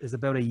Bird is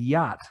about a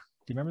yacht.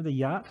 Do you remember the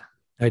yacht?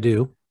 I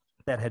do.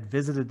 That had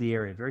visited the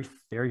area. Very,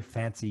 very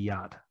fancy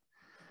yacht.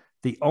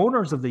 The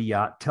owners of the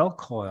yacht tell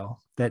Coyle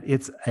that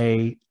it's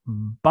a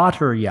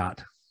botter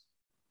yacht.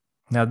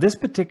 Now, this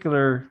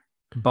particular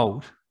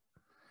boat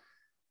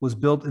was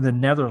built in the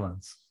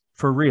Netherlands.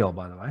 For real,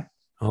 by the way.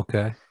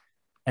 Okay.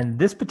 And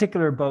this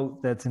particular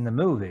boat that's in the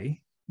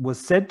movie was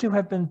said to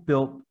have been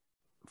built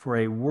for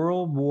a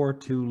World War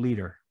II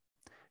leader.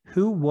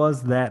 Who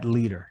was that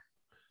leader?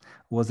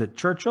 Was it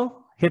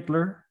Churchill,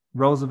 Hitler,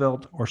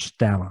 Roosevelt, or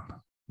Stalin?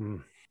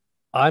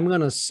 I'm going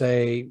to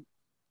say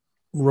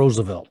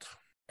Roosevelt.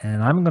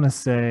 And I'm going to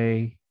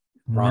say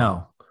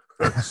wrong.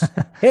 No.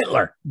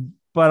 Hitler.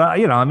 But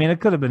it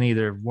could have been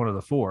either one of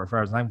the four, as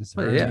far as I'm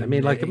concerned. Yeah,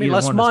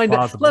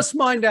 let's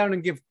mine down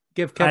and give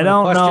Kevin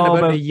a question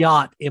about a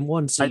yacht in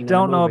one scene. I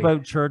don't know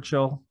about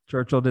Churchill.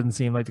 Churchill didn't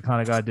seem like the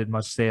kind of guy who did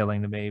much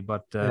sailing to me,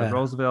 but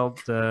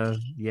Roosevelt,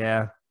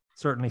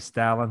 certainly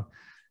Stalin.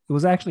 It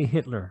was actually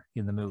Hitler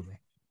in the movie.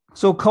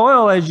 So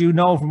Coyle, as you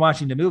know from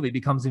watching the movie,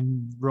 becomes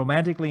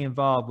romantically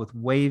involved with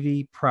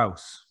Wavy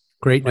Prowse.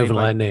 Great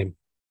Newfoundland name.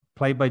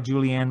 Played by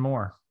Julianne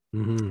Moore,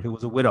 who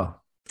was a widow.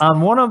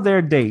 On one of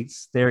their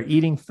dates, they're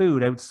eating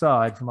food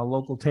outside from a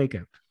local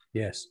takeout.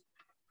 Yes.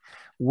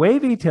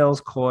 Wavy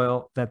tells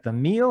Coyle that the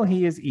meal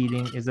he is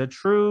eating is a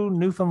true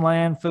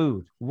Newfoundland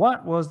food.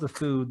 What was the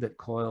food that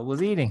Coyle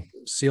was eating?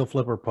 Seal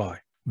flipper pie.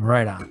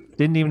 Right on.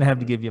 Didn't even have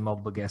to give you a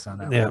multiple guess on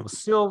that. Yeah. It was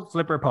seal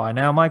flipper pie.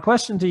 Now, my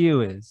question to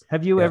you is,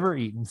 have you ever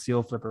eaten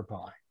seal flipper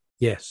pie?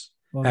 Yes.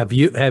 Well, have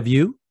you?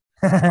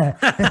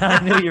 I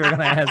knew you were going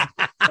to ask.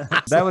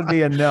 That would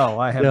be a no.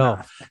 I have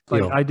not.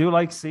 I do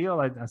like seal.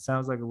 It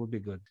sounds like it would be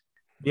good.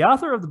 The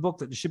author of the book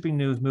that the Shipping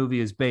News movie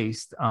is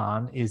based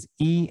on is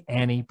E.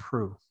 Annie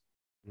Proulx.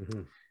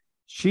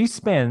 She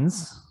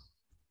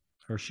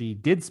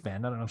did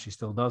spend, I don't know if she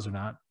still does or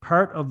not,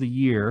 part of the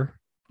year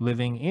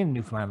living in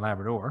Newfoundland,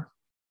 Labrador.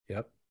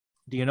 Yep.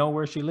 Do you know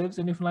where she lives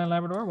in Newfoundland,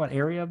 Labrador? What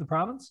area of the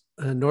province?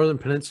 Northern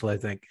Peninsula, I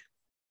think.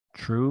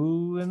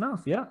 True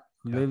enough, yeah.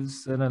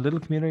 Lives in a little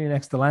community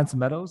next to L'Anse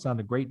Meadows on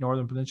the Great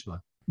Northern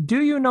Peninsula.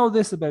 Do you know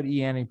this about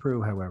E. Annie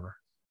Proulx, however?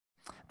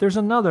 There's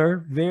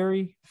another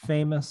very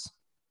famous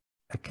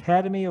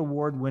Academy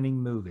Award-winning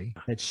movie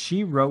that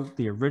she wrote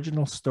the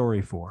original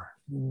story for.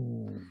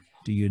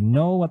 Do you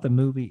know what the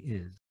movie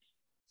is?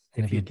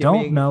 And if you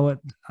don't know it,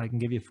 I can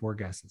give you 4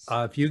 guesses.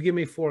 If you give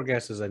me 4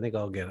 guesses, I think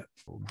I'll get it.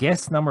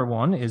 Guess number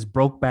 1 is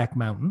Brokeback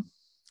Mountain.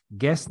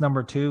 Guess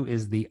number 2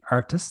 is The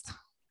Artist.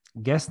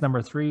 Guess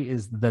number 3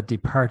 is The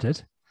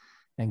Departed.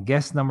 And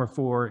guess number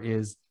 4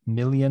 is $1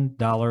 Million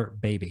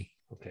Baby.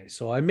 Okay,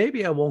 so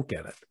maybe I won't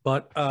get it,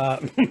 but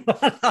I'll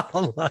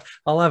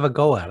have a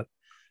go at it.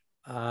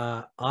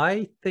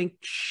 I think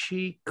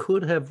she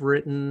could have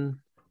written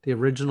the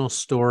original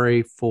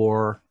story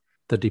for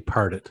The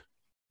Departed.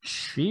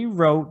 She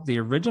wrote the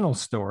original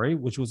story,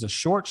 which was a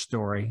short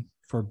story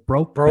for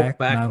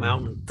Brokeback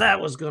Mountain.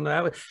 That was going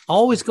to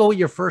always go with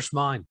your first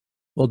mind.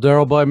 Well,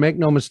 Darryl, boy, make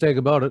no mistake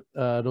about it.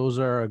 Those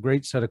are a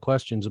great set of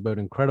questions about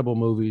incredible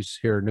movies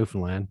here in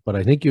Newfoundland. But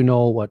I think you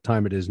know what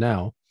time it is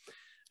now.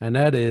 And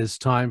that is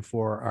time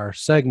for our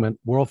segment,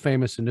 World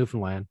Famous in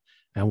Newfoundland.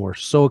 And we're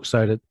so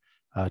excited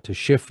to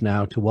shift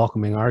now to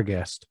welcoming our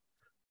guest,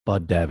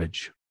 Bud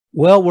Davidge.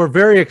 Well, we're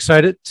very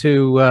excited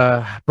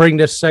to bring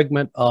this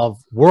segment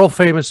of World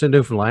Famous in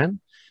Newfoundland.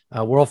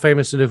 World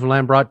Famous in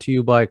Newfoundland brought to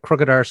you by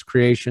Crooked Arse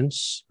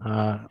Creations.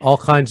 All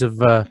kinds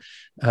of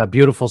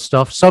beautiful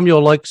stuff. Some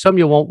you'll like, some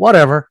you won't,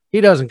 whatever.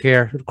 He doesn't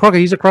care.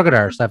 He's a crooked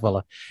arse, that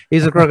fella.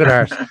 He's a crooked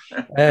arse.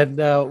 And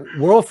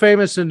World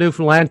Famous in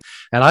Newfoundland.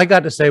 And I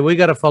got to say, we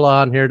got a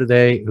fella on here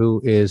today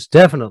who is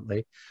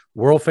definitely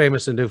world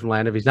famous in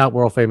Newfoundland, if he's not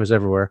world famous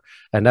everywhere.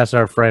 And that's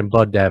our friend,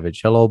 Bud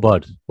Davidge. Hello,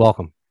 Bud.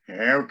 Welcome.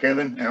 Hello,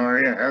 Kevin. How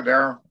are you? How,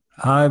 Darryl?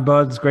 Hi,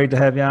 Bud. It's great to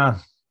have you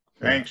on.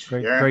 Thanks.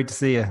 Great to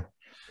see you.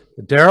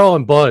 Darryl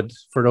and Bud,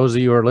 for those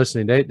of you who are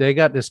listening, they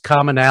got this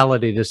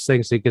commonality, this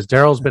thing, because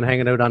Darryl's been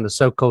hanging out on the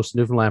south coast of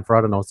Newfoundland for,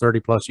 I don't know,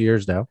 30 plus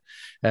years now.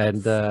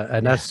 And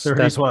that's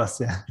 30 plus,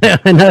 yeah.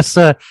 And that's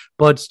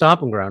Bud's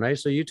stomping ground, eh?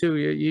 So you two,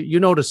 you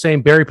know the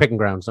same berry picking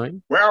grounds, don't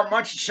you? Well,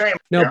 much the same.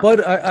 Now, yeah.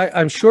 Bud,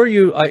 I'm sure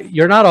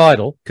you're not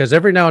idle, because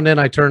every now and then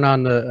I turn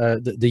on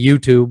the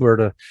YouTube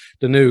or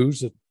the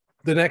news.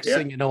 The next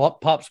thing you know, up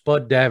pops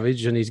Bud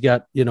Davidge, and he's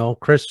got,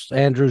 Chris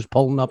Andrews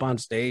pulling up on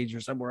stage or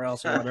somewhere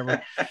else or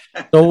whatever.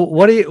 So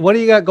what do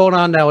you got going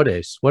on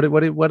nowadays? What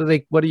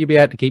do you be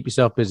at to keep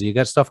yourself busy? You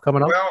got stuff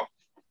coming up?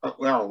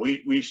 Well,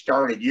 we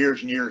started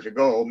years and years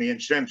ago, me and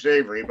Sim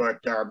Savory,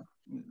 but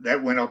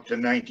that went up to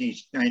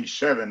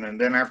 1997, and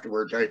then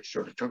afterwards I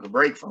sort of took a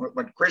break from it.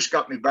 But Chris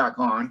got me back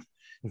on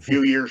a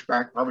few years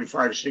back, probably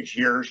 5 or 6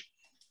 years,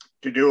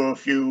 to do a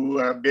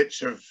few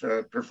bits of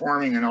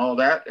performing and all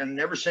that. And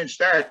ever since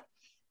that,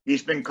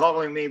 he's been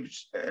calling me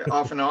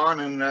off and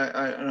on, and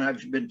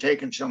I've been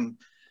taking some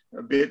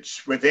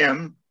bits with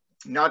him.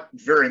 Not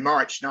very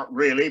much, not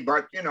really,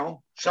 but,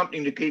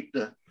 something to keep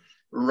the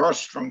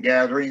rust from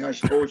gathering, I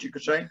suppose you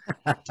could say.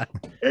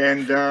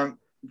 And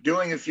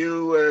doing a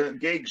few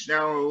gigs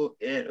now.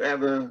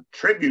 Have a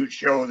tribute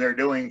show they're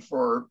doing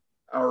for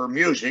our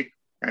music,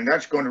 and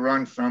that's going to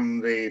run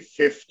from the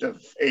 5th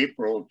of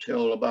April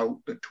till about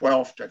the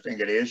 12th, I think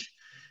it is,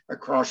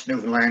 across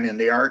Newfoundland in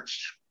the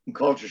Arts and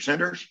Culture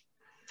Centers.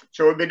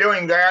 So we'll be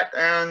doing that.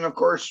 And of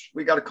course,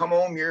 we got to come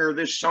home here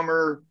this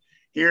summer.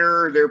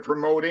 Here they're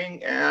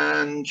promoting,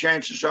 and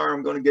chances are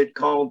I'm going to get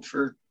called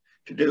to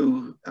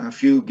do a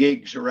few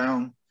gigs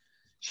around.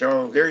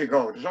 So there you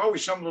go. There's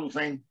always some little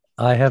thing.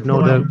 I have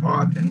no doubt.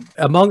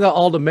 Among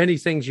all the many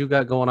things you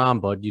got going on,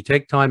 Bud, you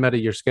take time out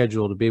of your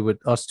schedule to be with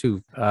us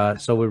too.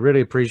 So we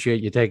really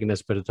appreciate you taking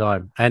this bit of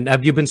time. And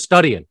have you been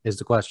studying is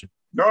the question?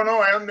 No,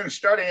 I haven't been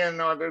studying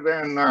other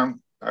than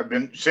I've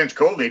been, since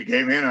COVID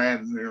came in, I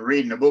haven't been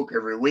reading a book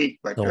every week.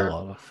 But,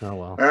 oh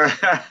well.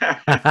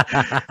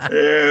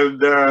 And,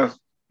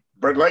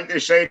 but like they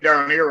say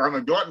down here, I'm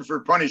a glutton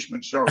for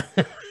punishment. So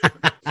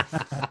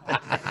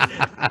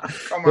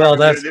well,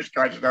 that's this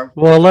kind of stuff.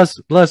 Well,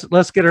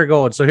 let's get her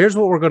going. So here's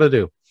what we're going to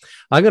do.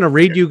 I'm going to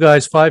read you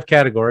guys 5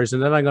 categories,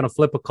 and then I'm going to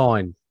flip a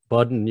coin,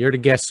 Bud, and you're the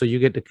guest, so you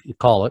get to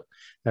call it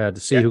to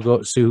see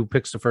who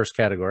picks the first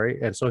category.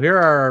 And so here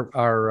are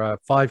our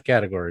 5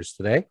 categories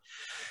today.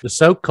 The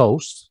South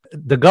Coast,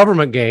 the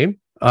government game,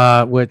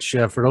 which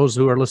for those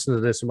who are listening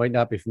to this who might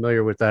not be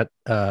familiar with that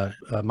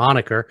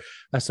moniker,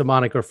 that's a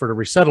moniker for the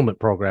resettlement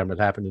program that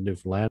happened in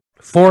Newfoundland.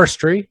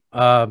 Forestry,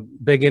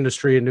 big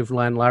industry in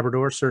Newfoundland and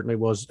Labrador, certainly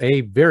was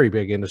a very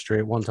big industry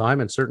at one time.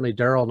 And certainly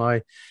Darryl and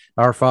I,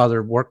 our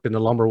father worked in the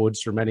lumber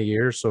woods for many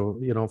years, so,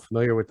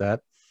 familiar with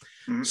that.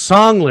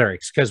 Song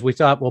lyrics, because we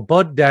thought, well,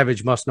 Bud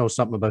Davidge must know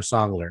something about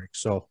song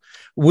lyrics. So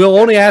we'll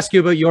only ask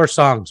you about your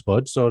songs,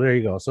 Bud. So there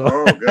you go. So,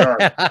 God.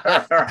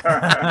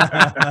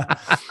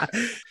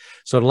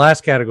 So the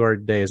last category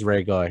today is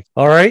Ray Guy.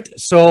 All right.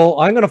 So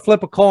I'm going to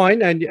flip a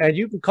coin, and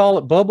you can call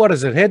it, Bud. What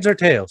is it? Heads or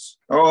tails?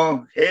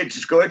 Oh, heads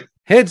is good.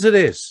 Heads it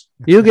is.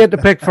 You get to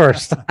pick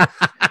first.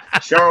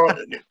 So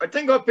I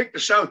think I'll pick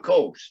the South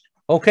Coast.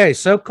 Okay.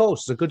 South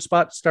Coast is a good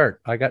spot to start,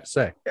 I got to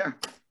say. Yeah.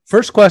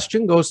 First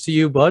question goes to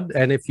you, Bud,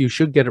 and if you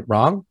should get it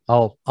wrong,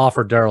 I'll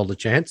offer Darryl the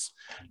chance,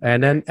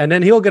 and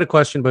then he'll get a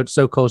question about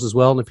South Coast as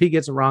well, and if he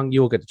gets it wrong,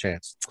 you'll get the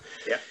chance.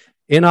 Yeah.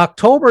 In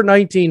October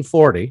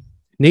 1940,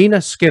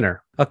 Nina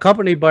Skinner,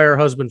 accompanied by her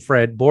husband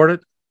Fred,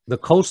 boarded the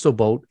coastal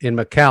boat in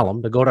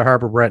McCallum to go to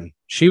Harbour Breton.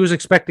 She was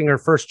expecting her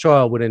first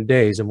child within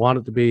days and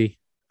wanted to be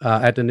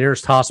at the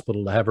nearest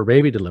hospital to have her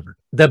baby delivered.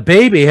 The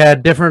baby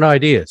had different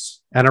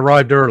ideas and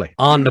arrived early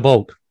on the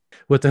boat.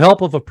 With the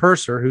help of a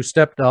purser who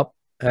stepped up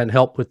and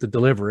helped with the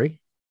delivery,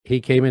 he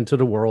came into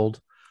the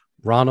world,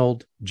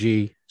 Ronald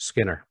G.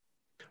 Skinner.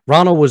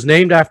 Ronald was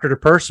named after the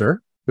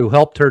purser who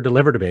helped her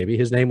deliver the baby.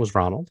 His name was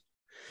Ronald.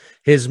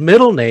 His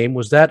middle name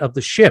was that of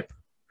the ship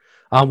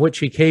on which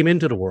he came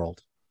into the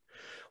world.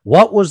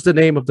 What was the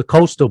name of the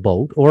coastal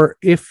boat, or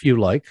if you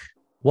like,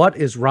 what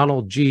is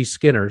Ronald G.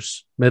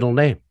 Skinner's middle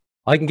name?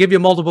 I can give you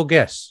multiple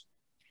guess.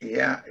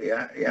 Yeah.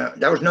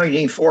 That was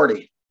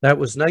 1940. That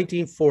was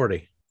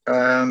 1940.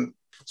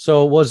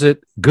 So was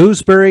it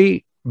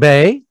Gooseberry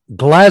Bay,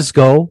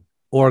 Glasgow,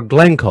 or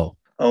Glencoe?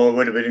 Oh, it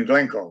would have been in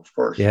Glencoe, of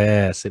course.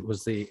 Yes, it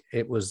was the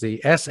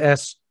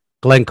SS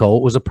Glencoe.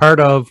 It was a part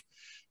of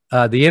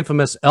the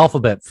infamous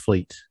Alphabet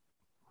Fleet.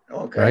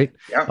 Okay. Right.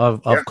 Yeah.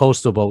 Of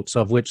coastal boats,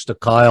 of which the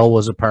Kyle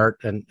was a part,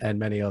 and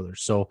many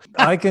others. So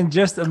I can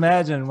just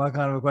imagine what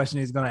kind of a question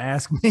he's going to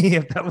ask me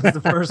if that was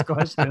the first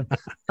question.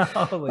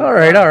 All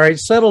right.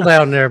 Settle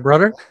down there,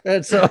 brother.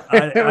 And so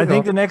I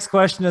think the next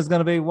question is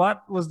going to be,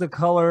 what was the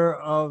color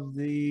of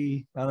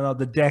the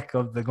deck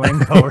of the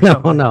Glencoe? Or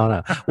something?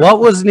 No. What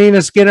was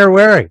Nina Skinner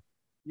wearing?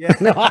 Yeah.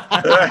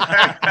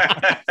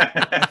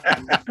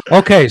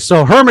 Okay,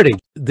 so Hermitage.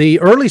 The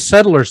early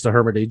settlers to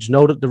Hermitage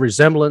noted the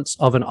resemblance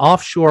of an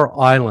offshore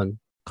island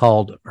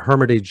called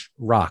Hermitage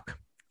Rock,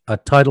 a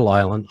tidal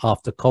island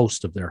off the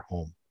coast of their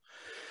home.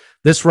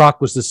 This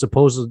rock was the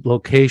supposed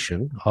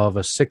location of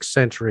a 6th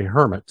century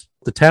hermit.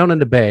 The town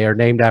and the bay are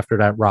named after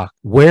that rock.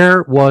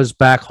 Where was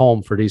back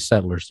home for these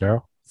settlers,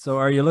 Darryl? So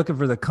are you looking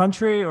for the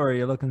country, or are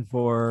you looking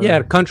for... Yeah,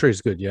 the country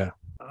is good, yeah.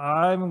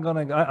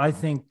 I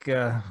think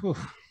there's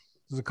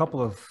a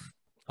couple of...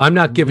 I'm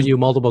not giving you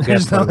multiple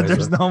guesses.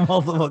 There's no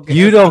multiple guesses.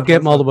 You don't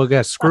get multiple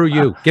guesses. Screw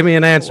you. Give me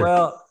an answer.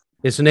 Well,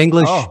 it's an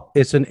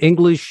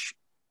English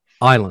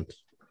island.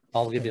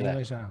 I'll give you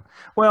that.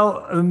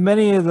 Well,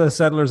 many of the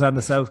settlers on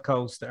the south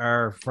coast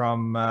are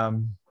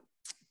from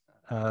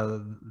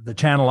the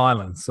Channel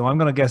Islands. So I'm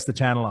going to guess the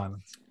Channel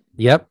Islands.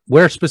 Yep.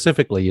 Where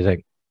specifically, you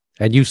think?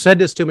 And you said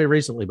this to me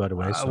recently, by the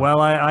way. So.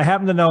 Well, I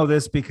happen to know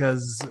this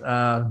because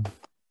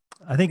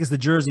I think it's the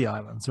Jersey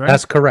Islands, right?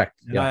 That's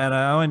correct. And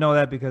I only know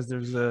that because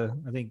there's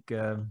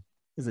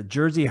is it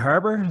Jersey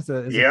Harbor? Was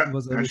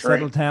a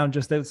settled town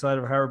just outside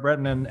of Harbor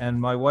Breton, and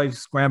my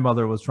wife's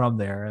grandmother was from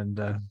there,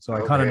 and so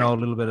I kind of know a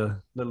little bit of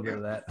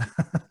that.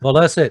 Well,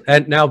 that's it.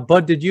 And now,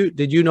 Bud, did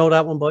you know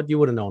that one, Bud? You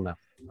would have known that.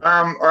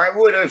 I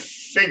would have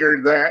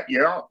figured that.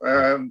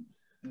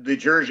 The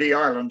Jersey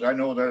Islands. I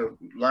know that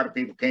a lot of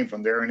people came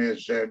from there, and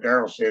as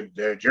Darryl said,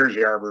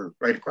 Jersey Harbor,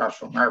 right across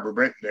from Harbor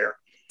Breton there.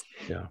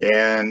 Yeah.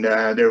 And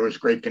there was a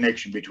great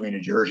connection between the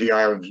Jersey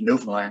Islands and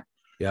Newfoundland.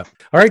 Yeah.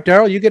 All right,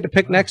 Darryl, you get to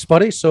pick next,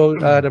 buddy. So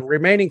the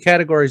remaining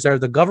categories are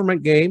the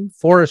government game,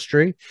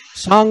 forestry,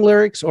 song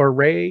lyrics, or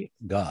Ray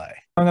Guy.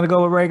 I'm going to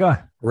go with Ray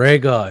Guy. Ray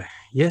Guy.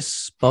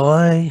 Yes,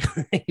 boy.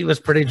 He was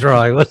pretty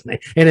dry, wasn't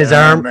he? In his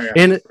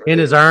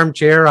his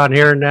armchair on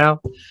Here and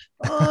Now.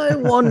 I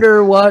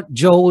wonder what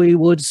Joey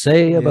would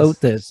say about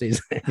this. He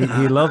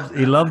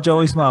loved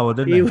Joey Smallwood,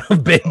 didn't he? He was a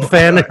big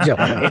fan of Joey.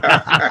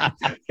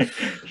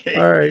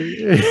 All right.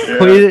 Yeah.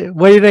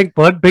 What do you think,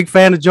 Bud? Big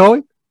fan of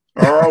Joey?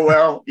 Oh,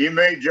 well, you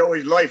made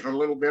Joey's life a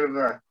little bit of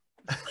a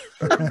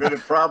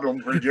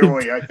problem for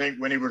Joey, I think,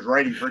 when he was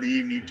writing for the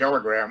Evening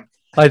Telegram.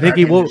 I think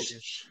he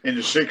was in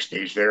the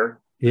 60s there.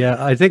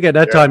 Yeah, I think at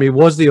that time he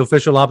was the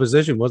official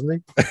opposition, wasn't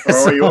he?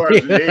 Oh, he was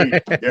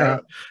indeed.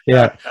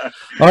 Yeah.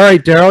 All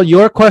right, Darryl,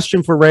 your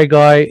question for Ray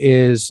Guy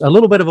is a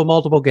little bit of a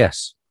multiple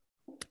guess.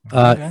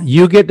 Okay.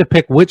 You get to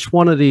pick which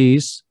one of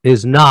these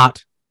is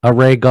not a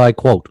Ray Guy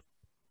quote.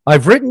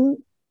 I've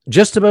written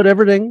just about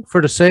everything for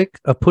the sake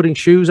of putting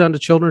shoes on the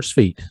children's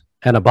feet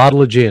and a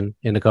bottle of gin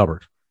in the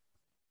cupboard.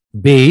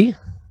 B,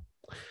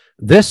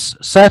 this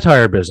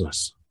satire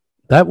business,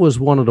 that was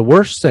one of the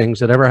worst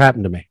things that ever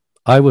happened to me.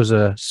 I was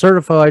a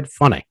certified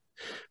funny.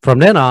 From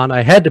then on,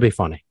 I had to be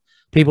funny.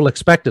 People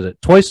expected it.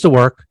 Twice the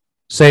work,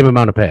 same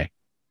amount of pay.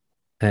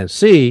 And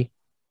C,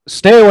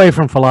 stay away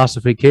from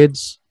philosophy,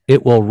 kids.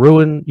 It will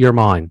ruin your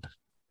mind.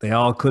 They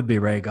all could be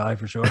Ray Guy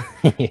for sure.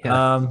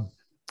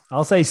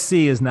 I'll say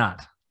C is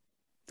not.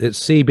 It's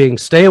C being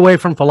stay away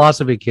from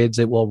philosophy, kids.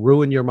 It will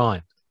ruin your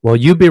mind. Well,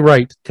 you'd be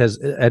right,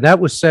 and that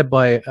was said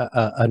by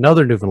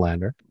another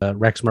Newfoundlander,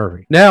 Rex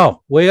Murphy.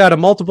 Now, we got a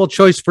multiple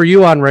choice for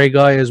you on Ray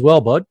Guy as well,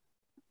 Bud.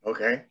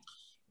 Okay.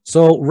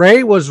 So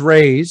Ray was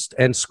raised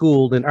and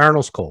schooled in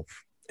Arnold's Cove,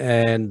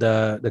 and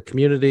the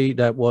community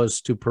that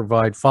was to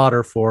provide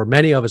fodder for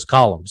many of his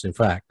columns, in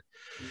fact.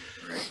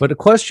 But the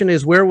question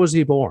is, where was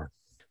he born?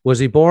 Was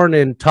he born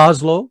in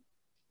Toslow,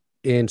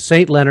 in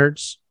St.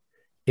 Leonard's,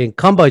 in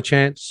Come By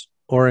Chance,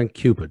 or in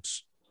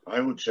Cupid's? I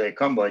would say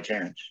Come By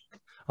Chance.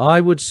 I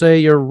would say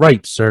you're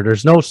right, sir.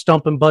 There's no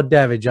stumping Bud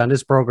Davidge on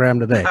this program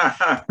today.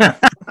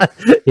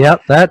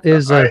 Yep, that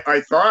is.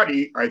 I thought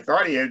he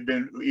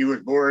was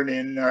born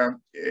in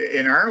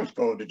Arnold's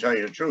Cove, to tell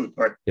you the truth,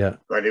 but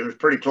it was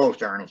pretty close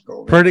to Arnold's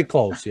Cove. Pretty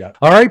close, yeah.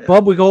 All right,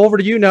 Bub, we go over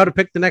to you now to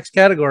pick the next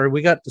category.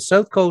 We got the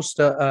South Coast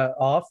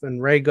off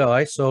and Ray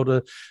Guy. So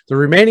the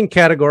remaining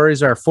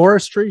categories are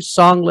forestry,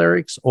 song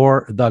lyrics,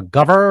 or the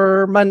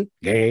government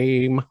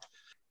game.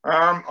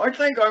 I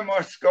think I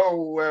must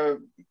go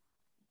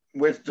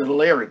with the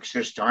lyrics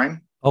this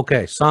time.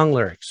 Okay, song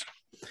lyrics.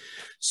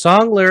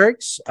 Song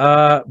lyrics,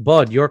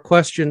 Bud, your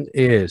question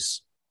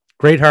is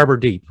Great Harbor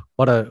Deep.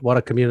 What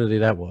a community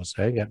that was,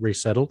 hey? Got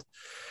resettled.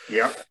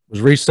 Yeah. It was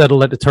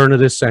resettled at the turn of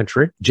this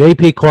century.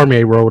 J.P.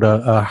 Cormier wrote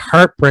a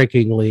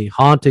heartbreakingly,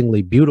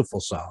 hauntingly beautiful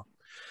song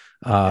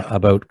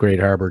about Great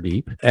Harbor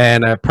Deep.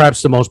 And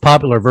perhaps the most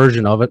popular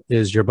version of it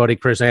is your buddy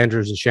Chris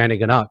Andrews and Shanny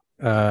Gannock.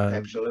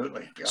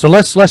 Absolutely. Yeah. So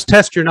let's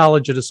test your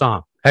knowledge of the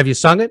song. Have you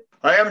sung it?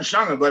 I haven't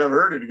sung it, but I've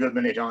heard it a good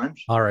many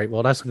times. All right.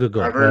 Well, that's a good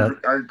go. I've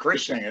heard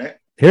Chris singing it.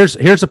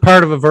 Here's a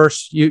part of a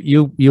verse.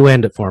 You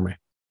end it for me.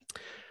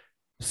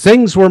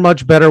 Things were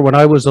much better when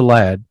I was a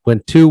lad,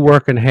 when 2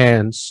 working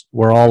hands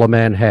were all a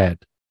man had.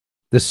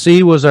 The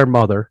sea was our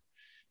mother.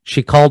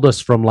 She called us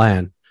from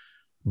land.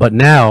 But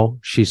now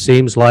she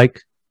seems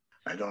like...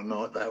 I don't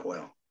know it that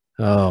well.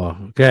 Oh,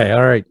 okay.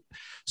 All right.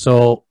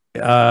 So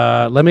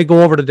let me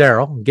go over to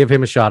Darryl and give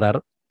him a shot at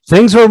it.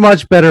 Things were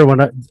much better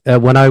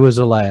when I was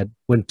a lad,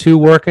 when 2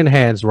 working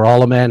hands were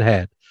all a man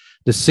had.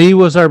 The sea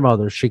was our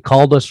mother. She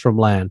called us from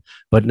land.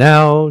 But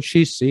now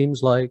she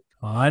seems like...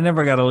 Well, I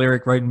never got a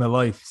lyric right in my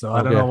life, so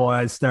I don't know why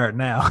I'd start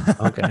now.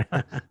 Okay.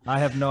 I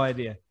have no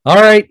idea. All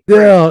right.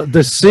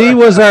 The sea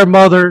was our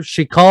mother.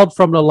 She called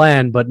from the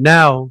land, but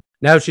now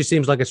she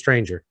seems like a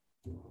stranger.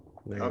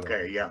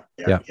 Okay. Yeah.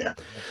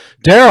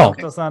 Darryl.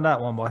 Focus on that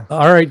one, boy.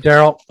 All right,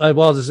 Darryl.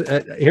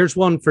 Here's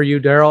one for you,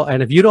 Darryl.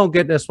 And if you don't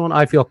get this one,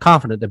 I feel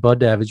confident that Bud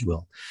Davidge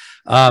will.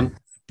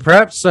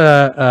 Perhaps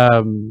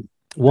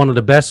one of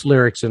the best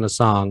lyrics in a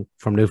song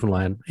from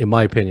Newfoundland, in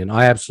my opinion,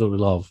 I absolutely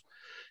love,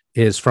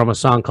 is from a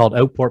song called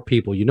Outport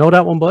People. You know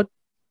that one, Bud?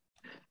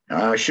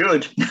 I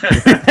should.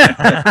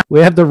 We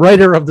have the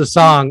writer of the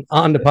song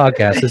on the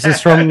podcast. This is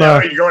from...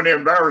 Now you're going to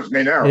embarrass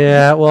me now.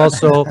 Yeah, well,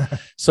 so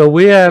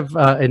we have,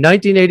 in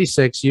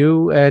 1986,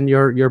 you and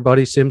your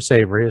buddy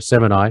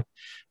Simani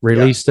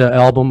released an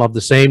album of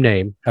the same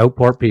name,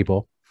 Outport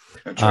People.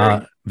 That's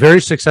right.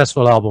 Very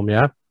successful album,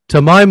 yeah?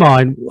 To my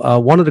mind,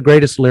 one of the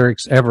greatest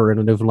lyrics ever in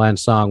a Newfoundland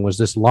song was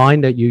this line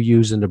that you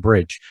use in the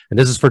bridge. And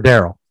this is for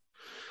Darryl.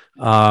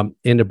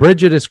 In the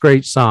bridge of this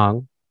great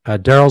song,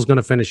 Darryl's going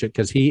to finish it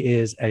because he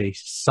is a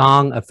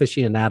song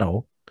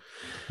aficionado.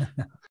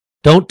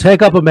 Don't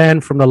take up a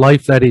man from the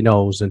life that he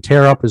knows and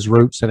tear up his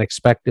roots and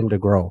expect him to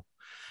grow.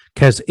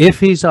 Because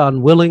if he's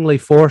unwillingly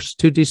forced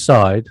to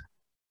decide,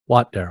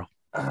 what, Darryl?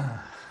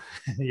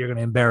 You're going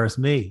to embarrass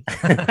me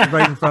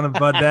right in front of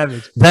Bud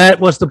Davidge.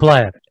 That was the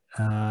plan.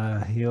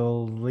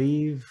 He'll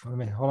leave. I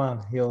mean, hold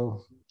on.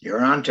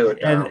 You're onto it,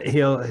 Darryl. And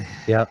he'll.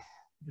 Yeah.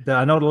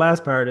 I know the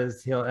last part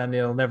is he'll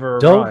never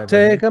Don't arrive.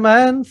 take a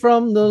man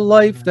from the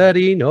life that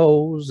he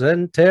knows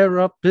and tear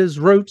up his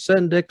roots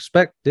and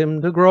expect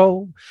him to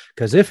grow.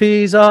 Because if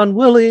he's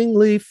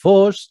unwillingly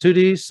forced to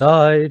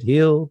decide,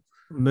 he'll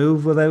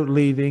move without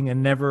leaving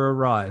and never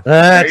arrive.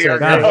 That's You it.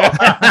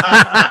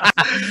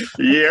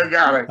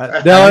 got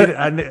it.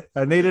 No,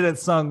 I needed it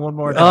sung one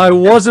more time. I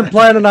wasn't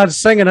planning on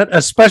singing it,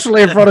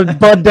 especially in front of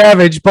Bud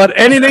Davidge, but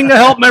anything to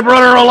help my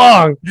brother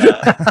along.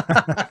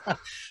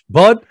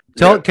 Bud,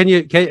 can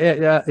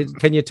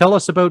you tell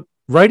us about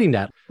writing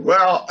that?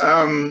 Well,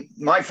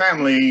 my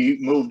family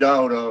moved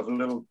out of a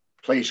little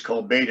place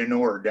called Bay du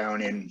Nord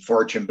down in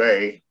Fortune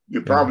Bay.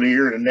 You probably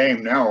hear the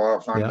name now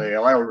off on the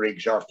oil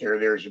rigs off there.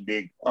 There's a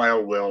big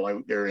oil well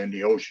out there in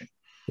the ocean.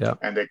 Yeah.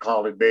 And they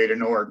called it Bay du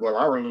Nord. Well,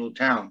 our little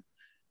town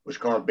was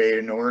called Bay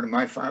du Nord, and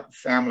my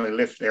family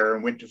lived there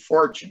and went to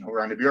Fortune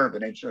over on the Bureau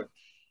Peninsula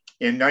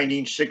in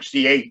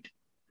 1968.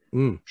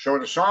 So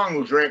the song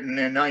was written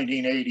in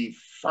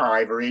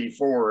 1985 or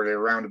 84, they're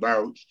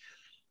roundabouts.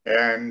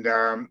 And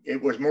it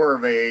was more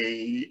of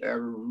a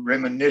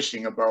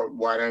reminiscing about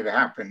what had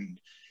happened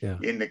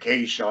in the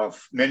case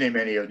of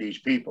many of these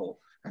people.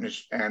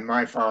 And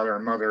my father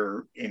and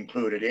mother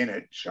included in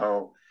it.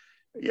 So,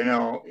 you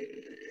know,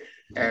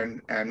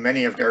 and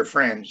many of their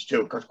friends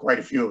too, because quite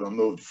a few of them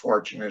moved to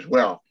Fortune as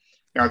well.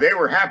 Now, they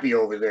were happy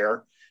over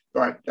there,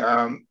 but,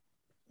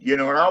 you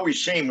know, it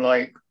always seemed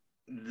like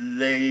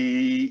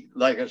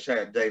like I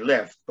said, they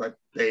left, but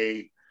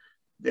they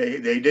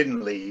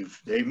didn't leave.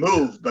 They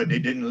moved, but they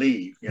didn't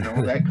leave. You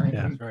know, that kind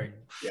of thing. Right.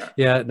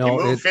 Yeah. No,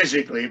 they moved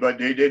physically, but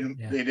they didn't.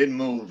 They didn't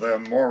move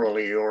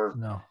morally or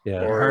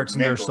their hearts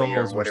and their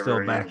souls were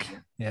still back.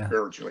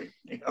 Spiritually.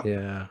 You know?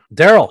 Yeah.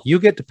 Darryl, you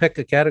get to pick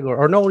a category,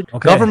 or no,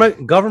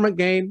 government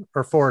game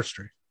or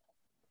forestry.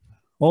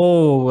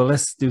 Oh, well,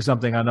 let's do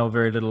something I know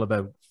very little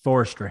about: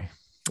 forestry.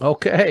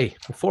 Okay,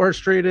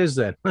 forestry it is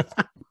then.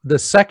 The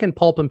second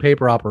pulp and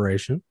paper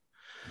operation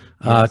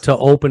to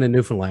open in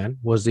Newfoundland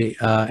was the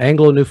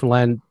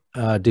Anglo-Newfoundland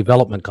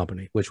Development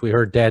Company, which we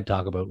heard Dad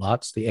talk about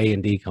lots, the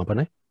A&D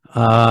company,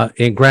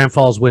 in Grand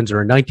Falls,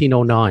 Windsor in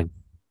 1909.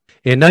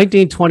 In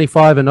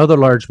 1925, another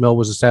large mill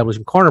was established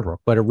in Corner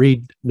Brook by the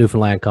Reid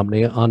Newfoundland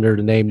Company under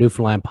the name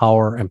Newfoundland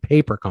Power and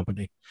Paper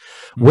Company.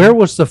 Where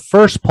was the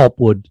first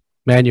pulpwood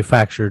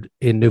manufactured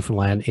in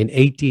Newfoundland in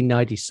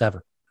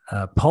 1897?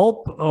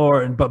 Pulp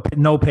but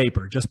no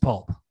paper, just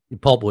pulp.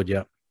 Pulpwood,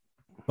 yeah.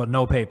 But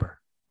no paper.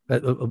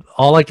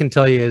 All I can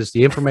tell you is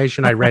the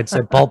information I read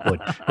said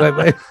pulpwood.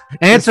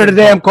 Answer the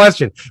damn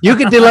question. You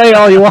can delay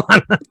all you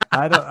want.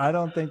 I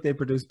don't think they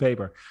produce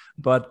paper,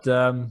 but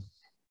I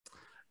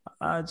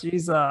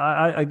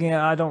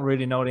don't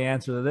really know the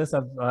answer to this.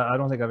 I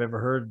don't think I've ever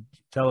heard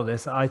tell of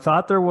this. I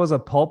thought there was a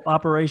pulp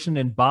operation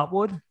in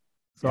Botwood,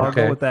 so I'll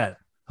go with that.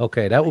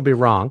 Okay, that would be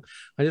wrong.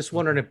 I just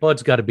wondering if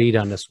Bud's got a beat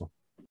on this one.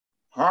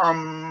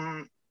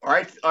 I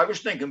was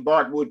thinking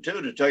Bart would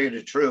too, to tell you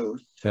the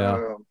truth.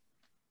 Yeah.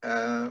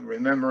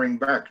 Remembering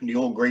back in the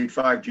old grade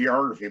 5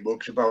 geography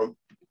books about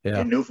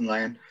in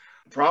Newfoundland,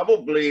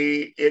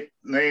 probably it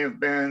may have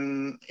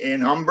been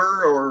in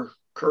Humber or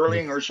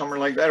Curling or somewhere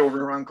like that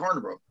over around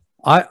Cornerbrook.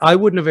 I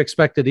wouldn't have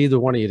expected either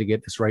one of you to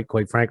get this right,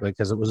 quite frankly,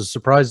 because it was a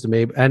surprise to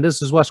me. And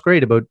this is what's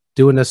great about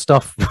doing this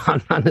stuff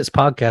on this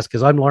podcast,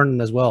 because I'm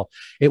learning as well.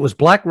 It was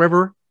Black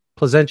River,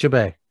 Placentia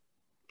Bay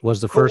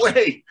was the first.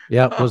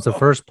 Was the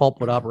first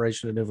pulpwood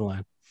operation in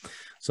Newfoundland.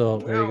 So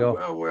there you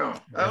go.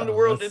 Well. How in the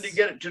world did he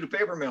get it to the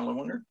paper mill, I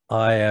wonder?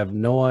 I have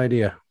no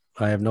idea.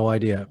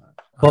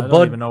 But I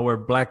don't even know where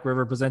Black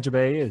River Placentia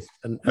Bay is.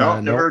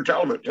 Never heard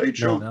tell of it. Tell you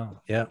true.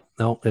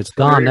 It's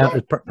gone now.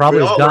 It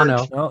probably is gone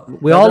now. No,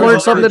 we all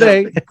learned something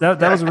today.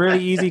 That was a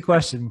really easy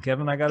question,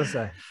 Kevin. I got to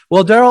say.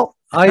 Well, Darryl,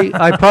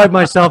 I pride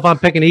myself on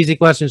picking easy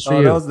questions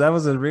for you. That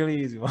was a really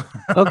easy one.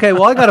 Okay,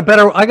 well, I got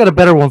a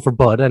better one for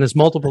Bud, and it's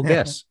multiple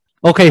guess.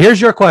 Okay, here's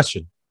your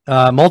question.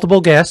 Multiple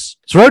guess.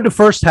 Throughout the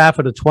first half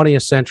of the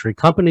 20th century,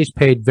 companies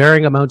paid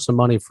varying amounts of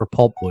money for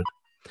pulpwood.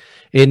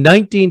 In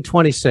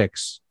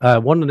 1926,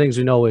 one of the things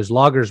we know is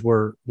loggers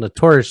were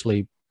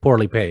notoriously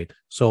poorly paid.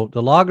 So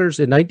the loggers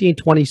in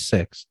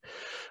 1926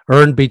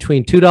 earned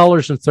between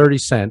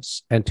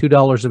 $2.30 and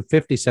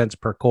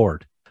 $2.50 per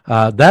cord.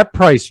 That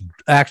price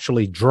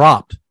actually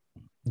dropped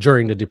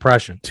during the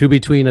Depression to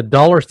between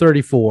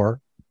 $1.34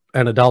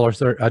 and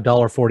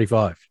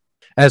 $1.45.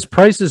 As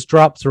prices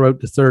dropped throughout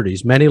the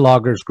 30s, many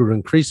loggers grew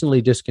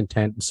increasingly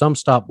discontent, and some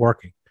stopped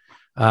working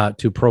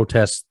to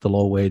protest the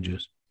low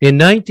wages. In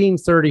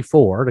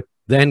 1934, the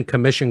then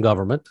commission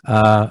government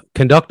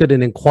conducted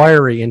an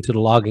inquiry into the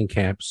logging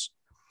camps.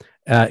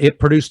 It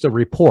produced a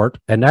report,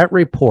 and that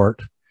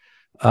report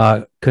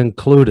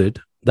concluded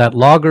that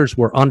loggers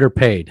were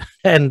underpaid.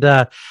 And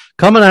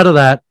coming out of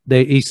that,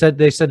 they said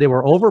they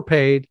were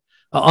underpaid,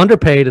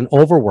 and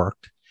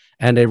overworked.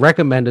 And they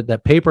recommended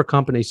that paper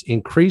companies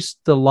increase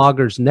the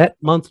loggers' net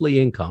monthly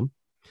income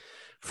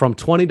from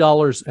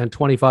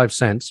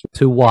 $20.25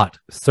 to what?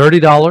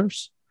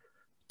 $30?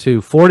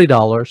 To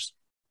 $40,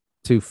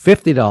 to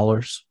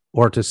 $50,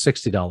 or to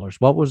 $60.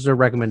 What was their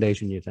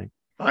recommendation, you think?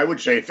 I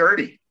would say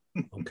 30.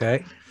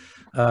 Okay.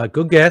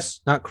 Good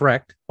guess. Not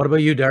correct. What about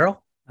you, Darryl?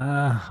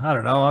 I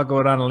don't know. I'll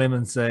go down a limb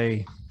and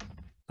say,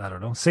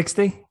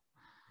 60.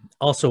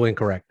 Also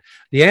incorrect.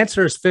 The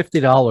answer is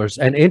 $50.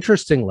 And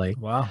interestingly,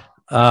 wow.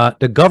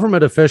 The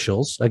government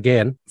officials,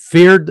 again,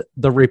 feared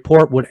the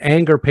report would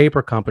anger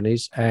paper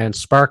companies and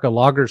spark a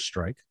loggers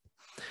strike.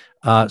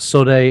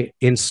 So they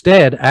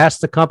instead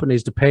asked the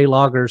companies to pay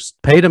loggers,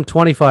 paid them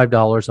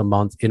 $25 a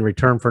month in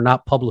return for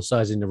not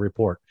publicizing the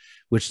report,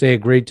 which they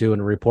agreed to,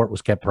 and the report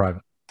was kept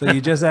private. So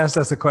you just asked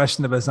us a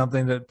question about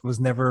something that was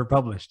never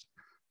published.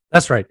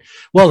 That's right.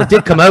 Well, it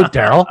did come out,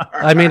 Darryl.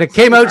 I mean, it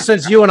came out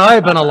since you and I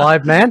have been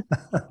alive, man.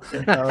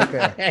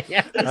 Okay.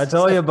 Yes. I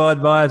tell you,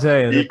 Bud, I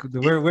tell you,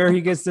 where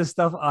he gets this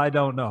stuff, I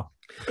don't know.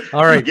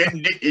 All right.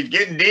 He's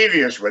getting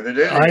devious with it,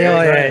 isn't he?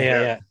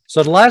 Yeah.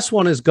 So the last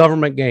one is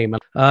government game.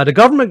 The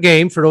government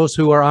game, for those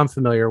who are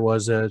unfamiliar,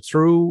 was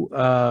through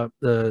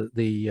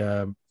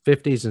the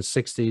 50s and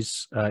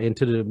 60s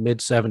into the mid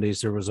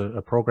 70s. There was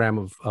a program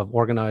of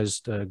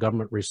organized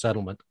government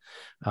resettlement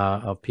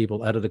of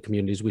people out of the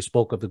communities. We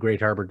spoke of the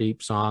Great Harbor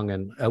Deep song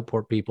and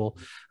Outport people.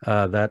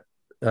 That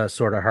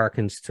sort of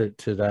harkens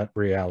to that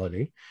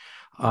reality.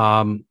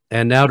 And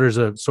now there's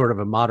a sort of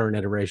a modern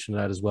iteration of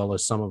that, as well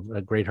as some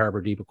of Great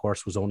Harbor Deep, of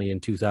course, was only in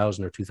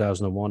 2000 or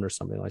 2001 or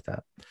something like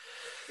that.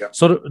 Yep.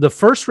 So the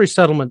first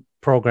resettlement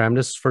program,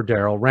 this is for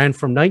Darryl, ran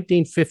from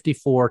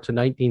 1954 to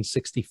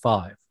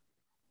 1965.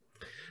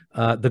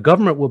 The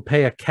government would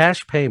pay a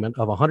cash payment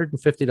of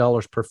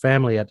 $150 per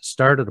family at the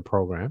start of the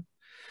program,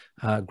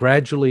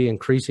 gradually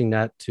increasing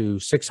that to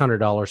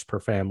 $600 per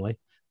family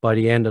by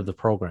the end of the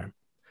program.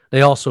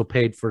 They also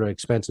paid for the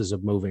expenses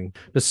of moving.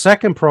 The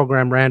second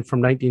program ran from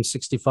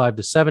 1965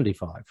 to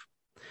 75.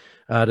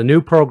 The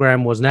new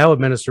program was now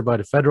administered by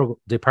the Federal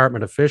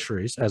Department of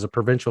Fisheries as a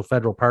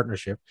provincial-federal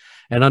partnership.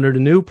 And under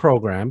the new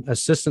program,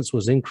 assistance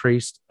was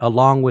increased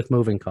along with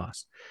moving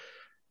costs.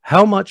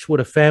 How much would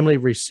a family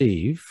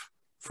receive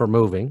for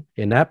moving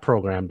in that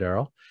program,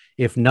 Darryl,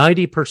 if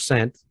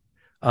 90%,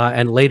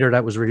 and later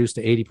that was reduced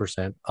to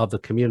 80% of the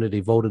community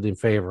voted in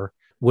favor?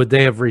 Would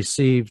they have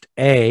received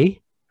A,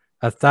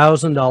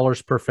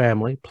 $1,000 per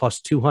family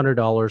plus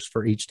 $200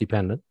 for each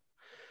dependent?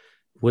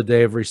 Would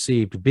they have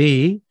received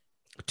B,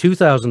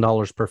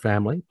 $2,000 per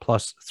family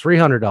plus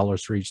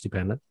 $300 for each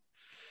dependent?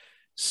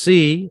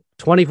 C,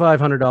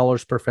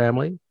 $2,500 per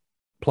family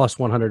plus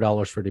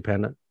 $100 for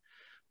dependent?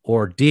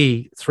 Or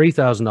D,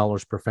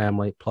 $3,000 per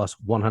family plus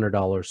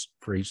 $100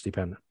 for each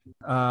dependent?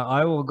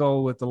 I will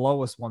go with the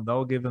lowest one,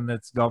 though, given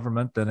it's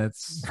government and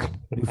it's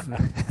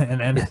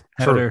and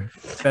how they're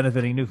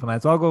benefiting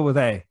Newfoundland. So I'll go with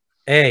A.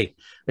 A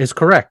is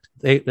correct.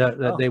 They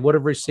would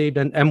have received,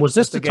 and was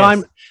this the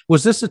time?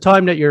 Was this the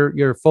time that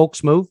your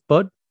folks moved,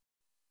 Bud?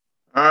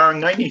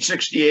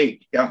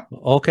 1968. Yeah.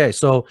 Okay,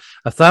 so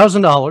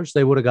 $1,000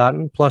 they would have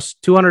gotten plus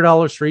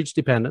 $200 for each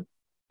dependent,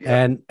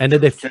 Yeah. and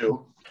did they?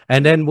 Two.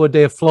 And then would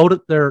they have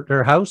floated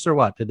their house or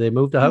what? Did they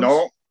move the house?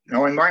 No,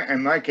 no. In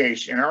our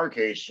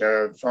case,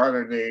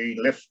 Father, they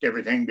left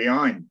everything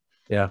behind.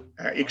 Yeah.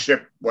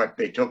 Except what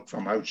they took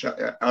from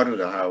outside, out of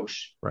the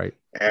house. Right.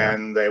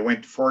 And they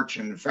went to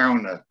Fortune and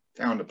found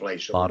a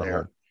place over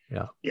there.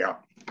 Yeah. Yeah.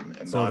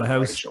 So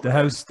the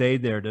house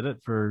stayed there, did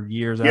it, for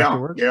years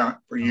afterwards? Yeah,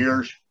 for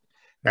years.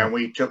 And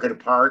we took it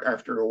apart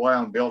after a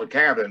while and built a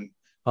cabin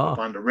up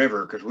on the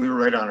river, because we were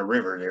right on a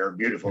river there, a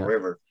beautiful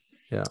river.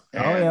 Yeah.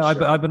 And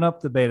I've been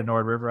up the Beta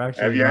Nord River,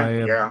 actually.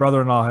 My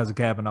brother-in-law has a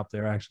cabin up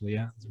there, actually.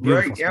 Yeah. It's a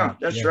beautiful spot.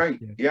 That's right.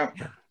 Yeah,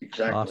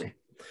 exactly. Awesome.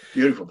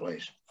 Beautiful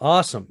place.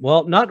 Awesome.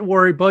 Well, not to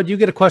worry, Bud. You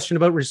get a question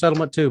about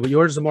resettlement too, but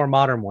yours is a more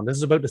modern one. This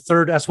is about the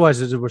third. That's why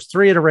there was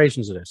 3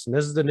 iterations of this, and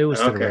this is the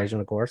newest iteration,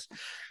 of course.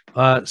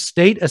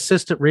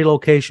 State-assisted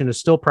relocation is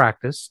still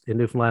practiced in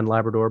Newfoundland and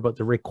Labrador, but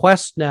the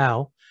request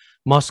now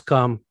must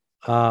come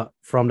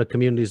from the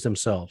communities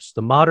themselves.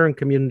 The modern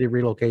community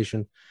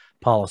relocation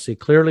policy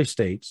clearly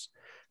states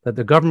that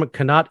the government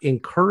cannot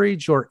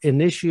encourage or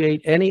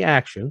initiate any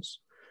actions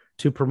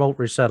to promote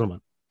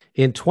resettlement.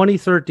 In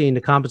 2013,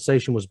 the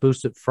compensation was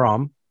boosted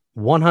from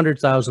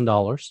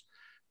 $100,000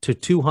 to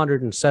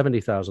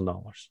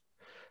 $270,000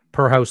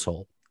 per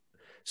household.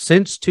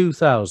 Since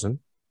 2000,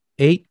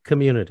 8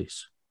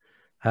 communities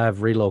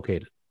have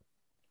relocated.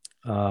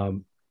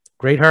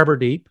 Great Harbor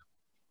Deep,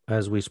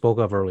 as we spoke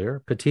of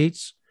earlier,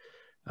 Petites,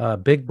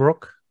 Big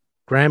Brook,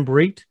 Grand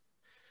Breet,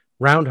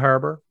 Round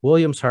Harbor,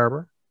 Williams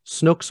Harbor,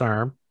 Snook's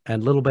Arm,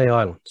 and Little Bay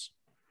Islands.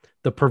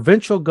 The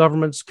provincial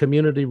government's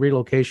community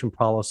relocation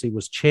policy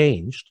was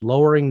changed,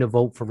 lowering the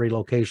vote for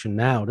relocation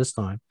now, this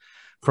time,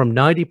 from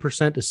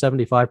 90% to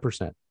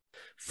 75%.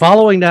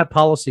 Following that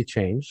policy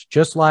change,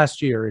 just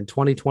last year in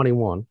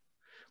 2021,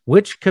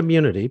 which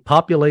community,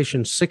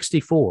 population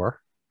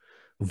 64,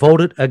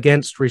 voted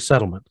against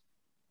resettlement?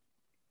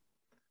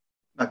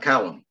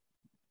 McCallum.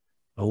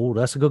 Oh,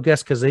 that's a good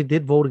guess, because they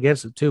did vote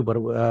against it too, but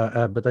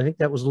I think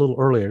that was a little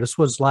earlier. This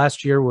was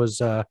last year.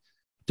 Was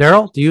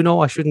Darryl? Do you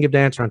know? I shouldn't give the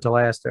answer until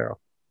I ask Darryl.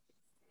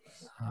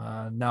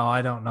 No,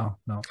 I don't know.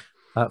 No.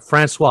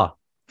 Francois.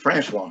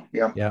 Francois.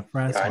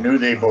 I knew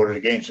they voted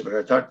against it, but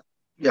I thought,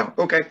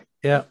 okay.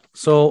 Yeah.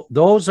 So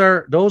those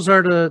are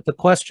the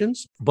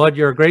questions. Bud,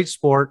 you're a great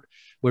sport.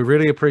 We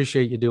really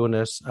appreciate you doing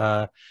this.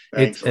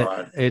 Thanks a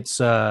lot. It's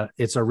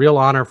a real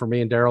honor for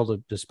me and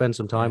Darryl to spend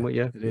some time with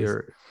you.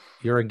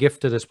 You're a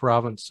gift to this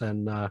province,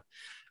 and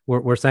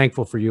we're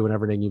thankful for you and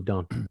everything you've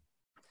done.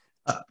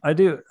 I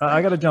do.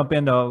 I got to jump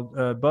in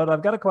though, Bud.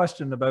 I've got a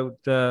question about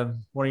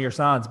one of your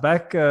songs.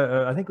 Back,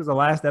 I think it was the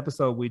last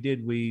episode we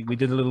did. We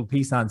did a little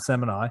piece on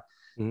Simani,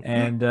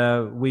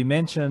 and we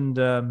mentioned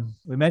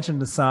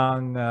the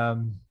song,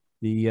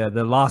 the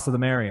Loss of the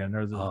Marion,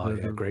 or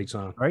the great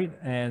song, right?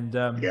 And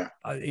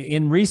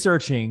in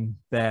researching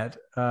that,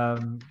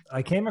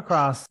 I came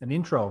across an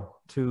intro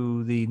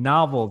to the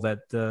novel that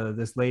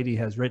this lady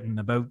has written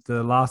about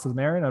the Loss of the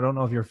Marion. I don't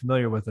know if you're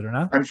familiar with it or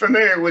not. I'm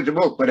familiar with the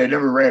book, but I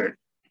never read it.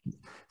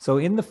 So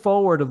in the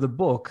foreword of the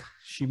book,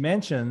 she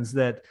mentions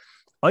that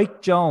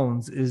Ike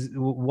Jones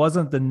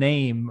wasn't the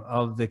name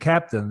of the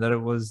captain, that it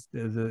was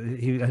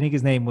I think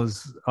his name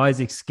was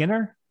Isaac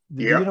Skinner.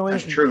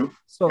 That's true.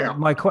 So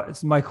my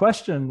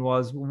question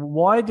was,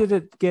 why did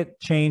it get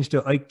changed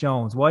to Ike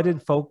Jones? Why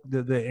did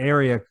the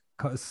area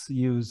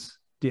use?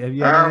 Have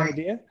you any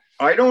idea?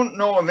 I don't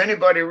know if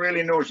anybody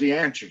really knows the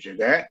answer to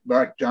that,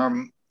 but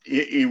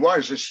he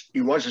was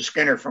a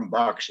Skinner from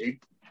Boxey.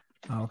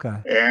 Okay.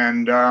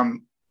 And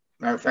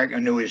matter of fact, I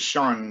knew his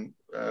son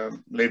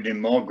lived in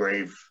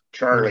Mulgrave,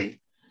 Charlie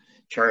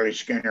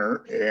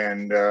Skinner,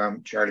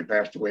 and Charlie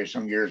passed away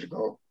some years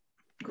ago.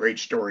 Great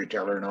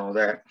storyteller and all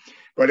that.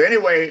 But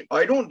anyway,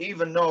 I don't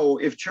even know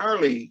if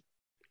Charlie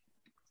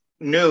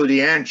knew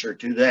the answer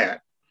to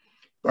that.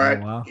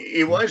 But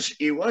he was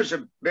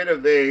a bit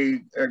of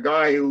a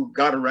guy who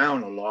got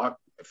around a lot.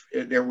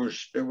 There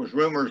was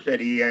rumors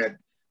that he had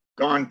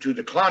gone to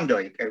the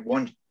Klondike at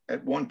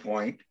one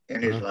point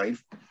in his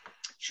life.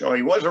 So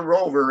he was a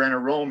rover and a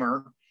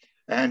roamer,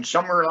 and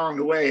somewhere along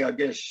the way, I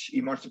guess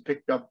he must have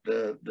picked up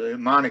the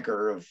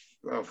moniker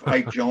of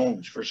Ike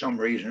Jones for some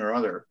reason or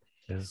other.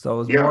 So it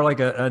was more like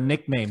a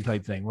nickname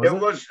type thing, was it?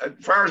 It was, as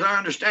far as I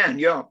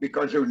understand,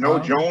 because there were no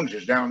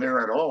Joneses down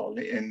there at all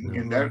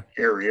in that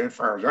area, as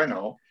far as I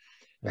know.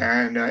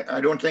 And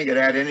I don't think it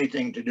had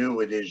anything to do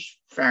with his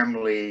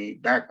family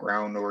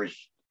background or his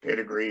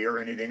pedigree or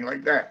anything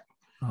like that.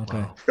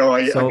 Okay. So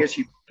I guess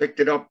he picked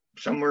it up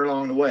somewhere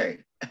along the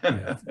way.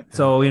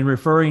 So in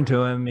referring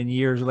to him in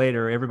years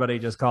later, everybody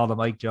just called him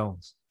Ike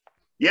Jones.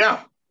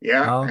 Yeah.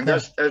 And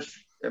that's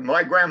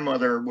my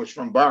grandmother was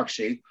from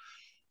Boxey,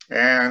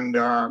 and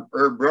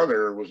her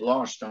brother was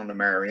lost on the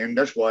Marion.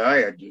 That's why I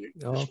had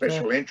a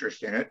special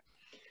interest in it.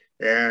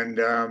 And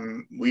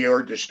we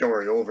heard the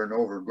story over and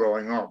over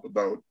growing up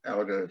about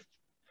how the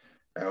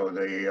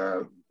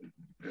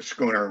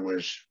schooner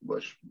was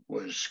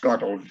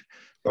scuttled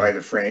by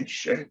the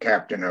French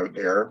captain out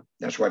there.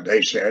 That's what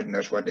they said, and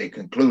that's what they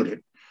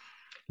concluded.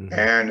 Mm-hmm.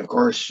 And of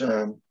course,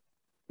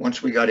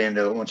 once I got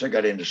into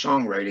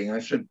songwriting, I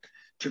said,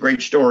 it's a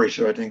great story.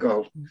 So I think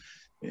I'll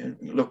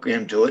look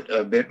into it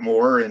a bit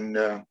more and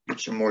get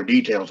some more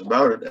details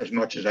about it as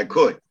much as I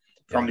could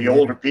from the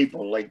older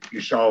people, like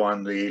you saw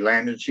on the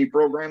Land and Sea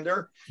program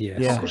there.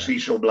 Yes. Uncle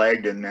Cecil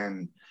Blagden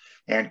and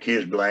Aunt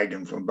Kiz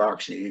Blagden from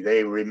Boxey.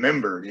 They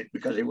remembered it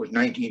because it was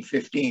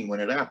 1915 when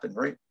it happened,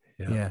 right?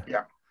 Yeah.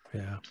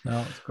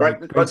 No, it's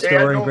great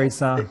story, great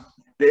song.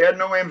 They had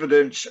no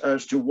evidence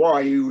as to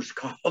why he was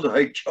called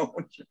Ike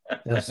Jones.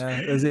 Yes.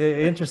 It's an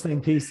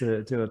interesting piece to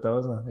it, though,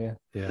 isn't it?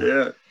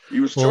 Yeah. He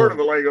was sort of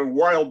like a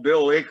Wild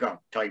Bill Aycock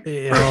type.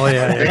 Oh,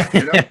 yeah.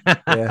 You know?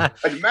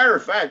 As a matter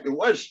of fact, it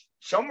was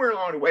somewhere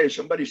along the way,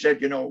 somebody said,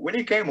 when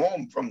he came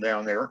home from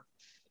down there,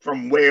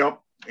 from way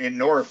up in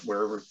north,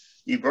 where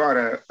he brought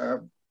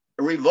a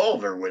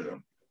revolver with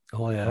him.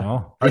 Oh,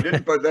 yeah. I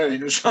didn't put that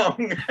in the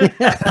song.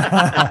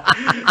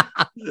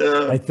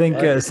 I think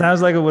it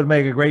sounds like it would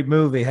make a great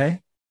movie,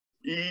 hey?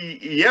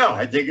 Yeah,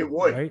 I think it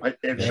would. Right?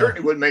 It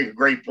certainly would make a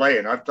great play,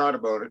 and I've thought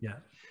about it. Yeah.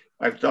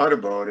 I've thought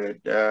about it,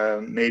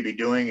 maybe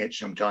doing it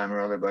sometime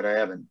or other, but I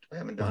haven't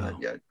done it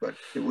yet. But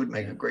it would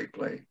make a great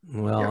play.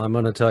 Well, I'm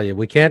going to tell you,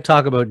 we can't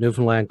talk about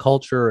Newfoundland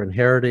culture and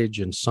heritage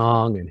and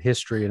song and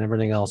history and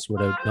everything else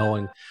without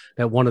knowing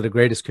that one of the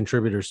greatest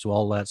contributors to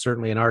all that,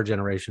 certainly in our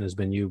generation, has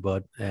been you,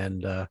 Bud.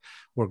 And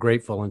we're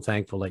grateful and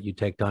thankful that you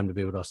take time to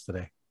be with us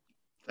today.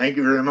 Thank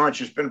you very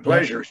much. It's been a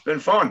pleasure. It's been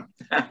fun.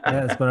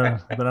 It's been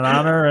an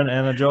honor and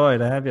a joy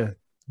to have you.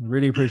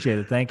 Really appreciate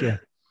it. Thank you.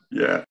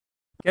 Yeah.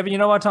 Kevin, you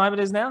know what time it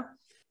is now?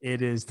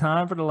 It is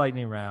time for the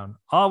lightning round.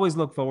 Always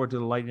look forward to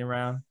the lightning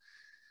round.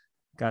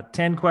 Got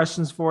 10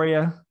 questions for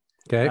you.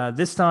 Okay.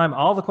 This time,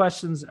 all the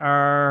questions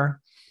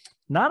are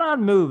not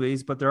on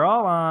movies, but they're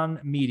all on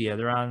media.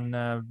 They're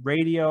on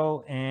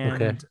radio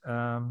and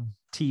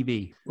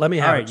TV. Let me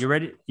have all right, you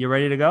ready? You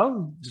ready to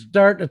go?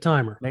 Start a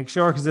timer. Make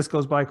sure, because this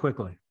goes by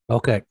quickly.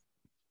 Okay.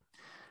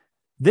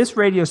 This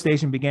radio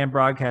station began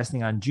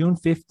broadcasting on June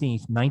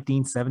 15th,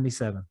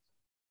 1977.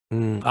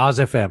 Oz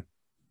FM.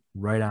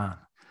 Right on.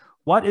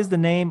 What is the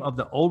name of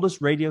the oldest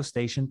radio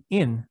station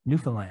in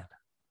Newfoundland?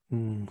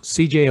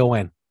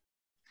 CJON.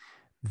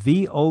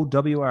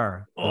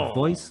 VOWR, the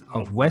Voice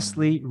of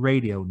Wesley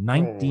Radio,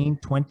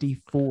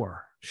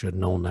 1924. Should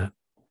have known that.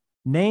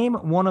 Name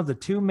one of the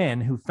two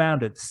men who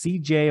founded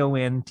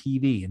CJON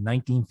TV in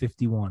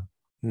 1951.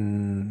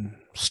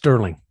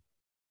 Sterling.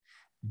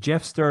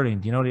 Jeff Sterling.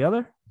 Do you know the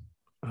other?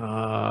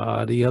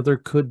 The other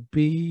could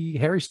be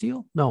Harry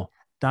Steele? No.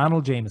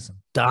 Donald Jameson.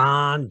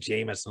 Don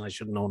Jameson. I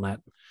should have known that.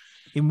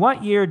 In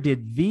what year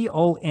did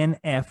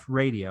VONF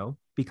radio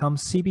become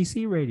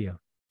CBC radio?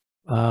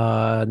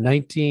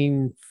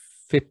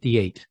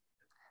 1958.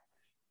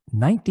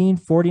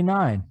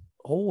 1949.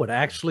 Oh, it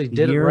actually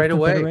did it right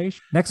away.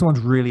 Next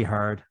one's really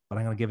hard, but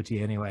I'm going to give it to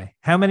you anyway.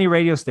 How many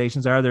radio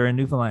stations are there in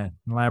Newfoundland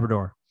and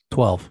Labrador?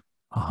 12.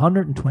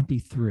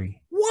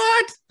 123.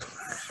 What?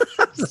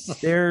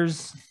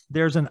 There's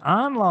an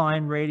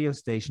online radio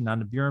station on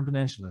the Burin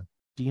Peninsula.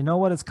 Do you know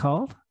what it's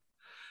called?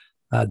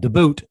 The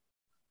Boot.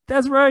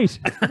 That's right.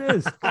 It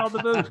is called The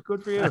Boot.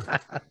 Good for you.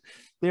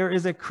 There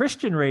is a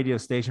Christian radio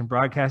station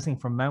broadcasting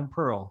from Mount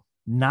Pearl,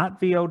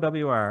 not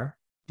VOWR.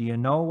 Do you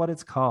know what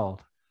it's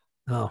called?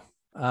 Oh,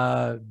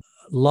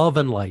 Love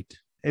and Light.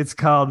 It's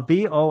called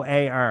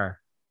VOAR,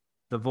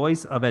 the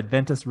Voice of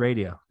Adventist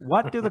Radio.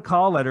 What do the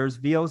call letters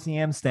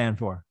VOCM stand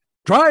for?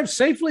 Drive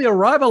safely,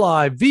 arrive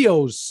alive.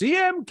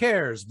 VOCM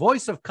cares.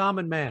 Voice of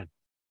Common Man.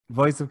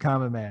 Voice of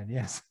Common Man,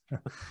 yes.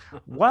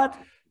 What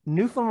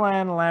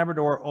Newfoundland and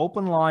Labrador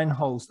open line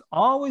host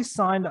always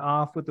signed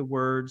off with the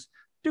words,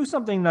 do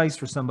something nice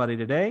for somebody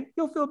today.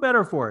 You'll feel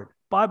better for it.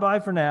 Bye-bye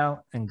for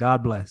now, and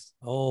God bless.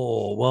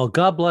 Oh, well,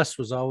 God bless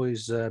was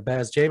always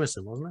Baz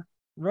Jameson, wasn't it?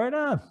 Right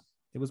on.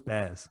 It was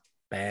Baz.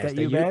 Baz.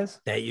 That you,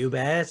 Baz? That you,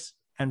 Baz?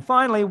 And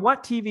finally,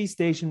 what TV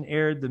station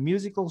aired the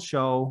musical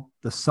show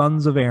The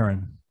Sons of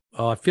Aaron?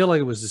 Oh, I feel like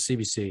it was the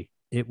CBC.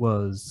 It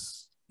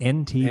was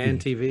NTV.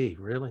 NTV,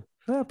 really?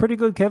 Yeah, pretty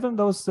good, Kevin.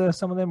 Those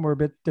some of them were a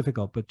bit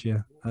difficult, but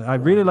yeah, I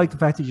really like the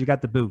fact that you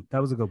got the boot. That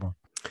was a good one.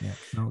 Yeah.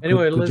 No,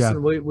 anyway, good listen,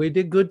 job. we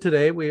did good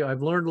today.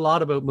 I've learned a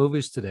lot about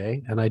movies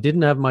today, and I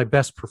didn't have my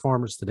best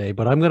performance today,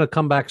 but I'm going to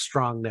come back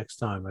strong next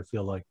time, I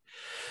feel like.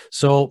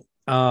 So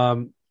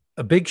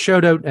a big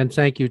shout out and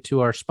thank you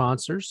to our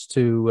sponsors,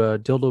 to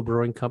Dildo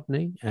Brewing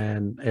Company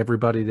and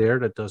everybody there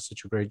that does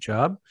such a great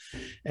job,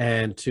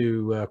 and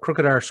to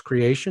Crooked Arse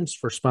Creations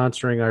for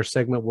sponsoring our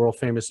segment World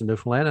Famous in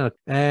Newfoundland.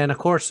 And of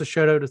course, a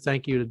shout out, a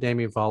thank you to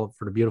Damien Follett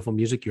for the beautiful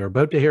music you're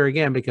about to hear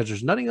again, because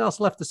there's nothing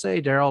else left to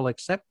say, Darryl,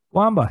 except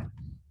Wamba.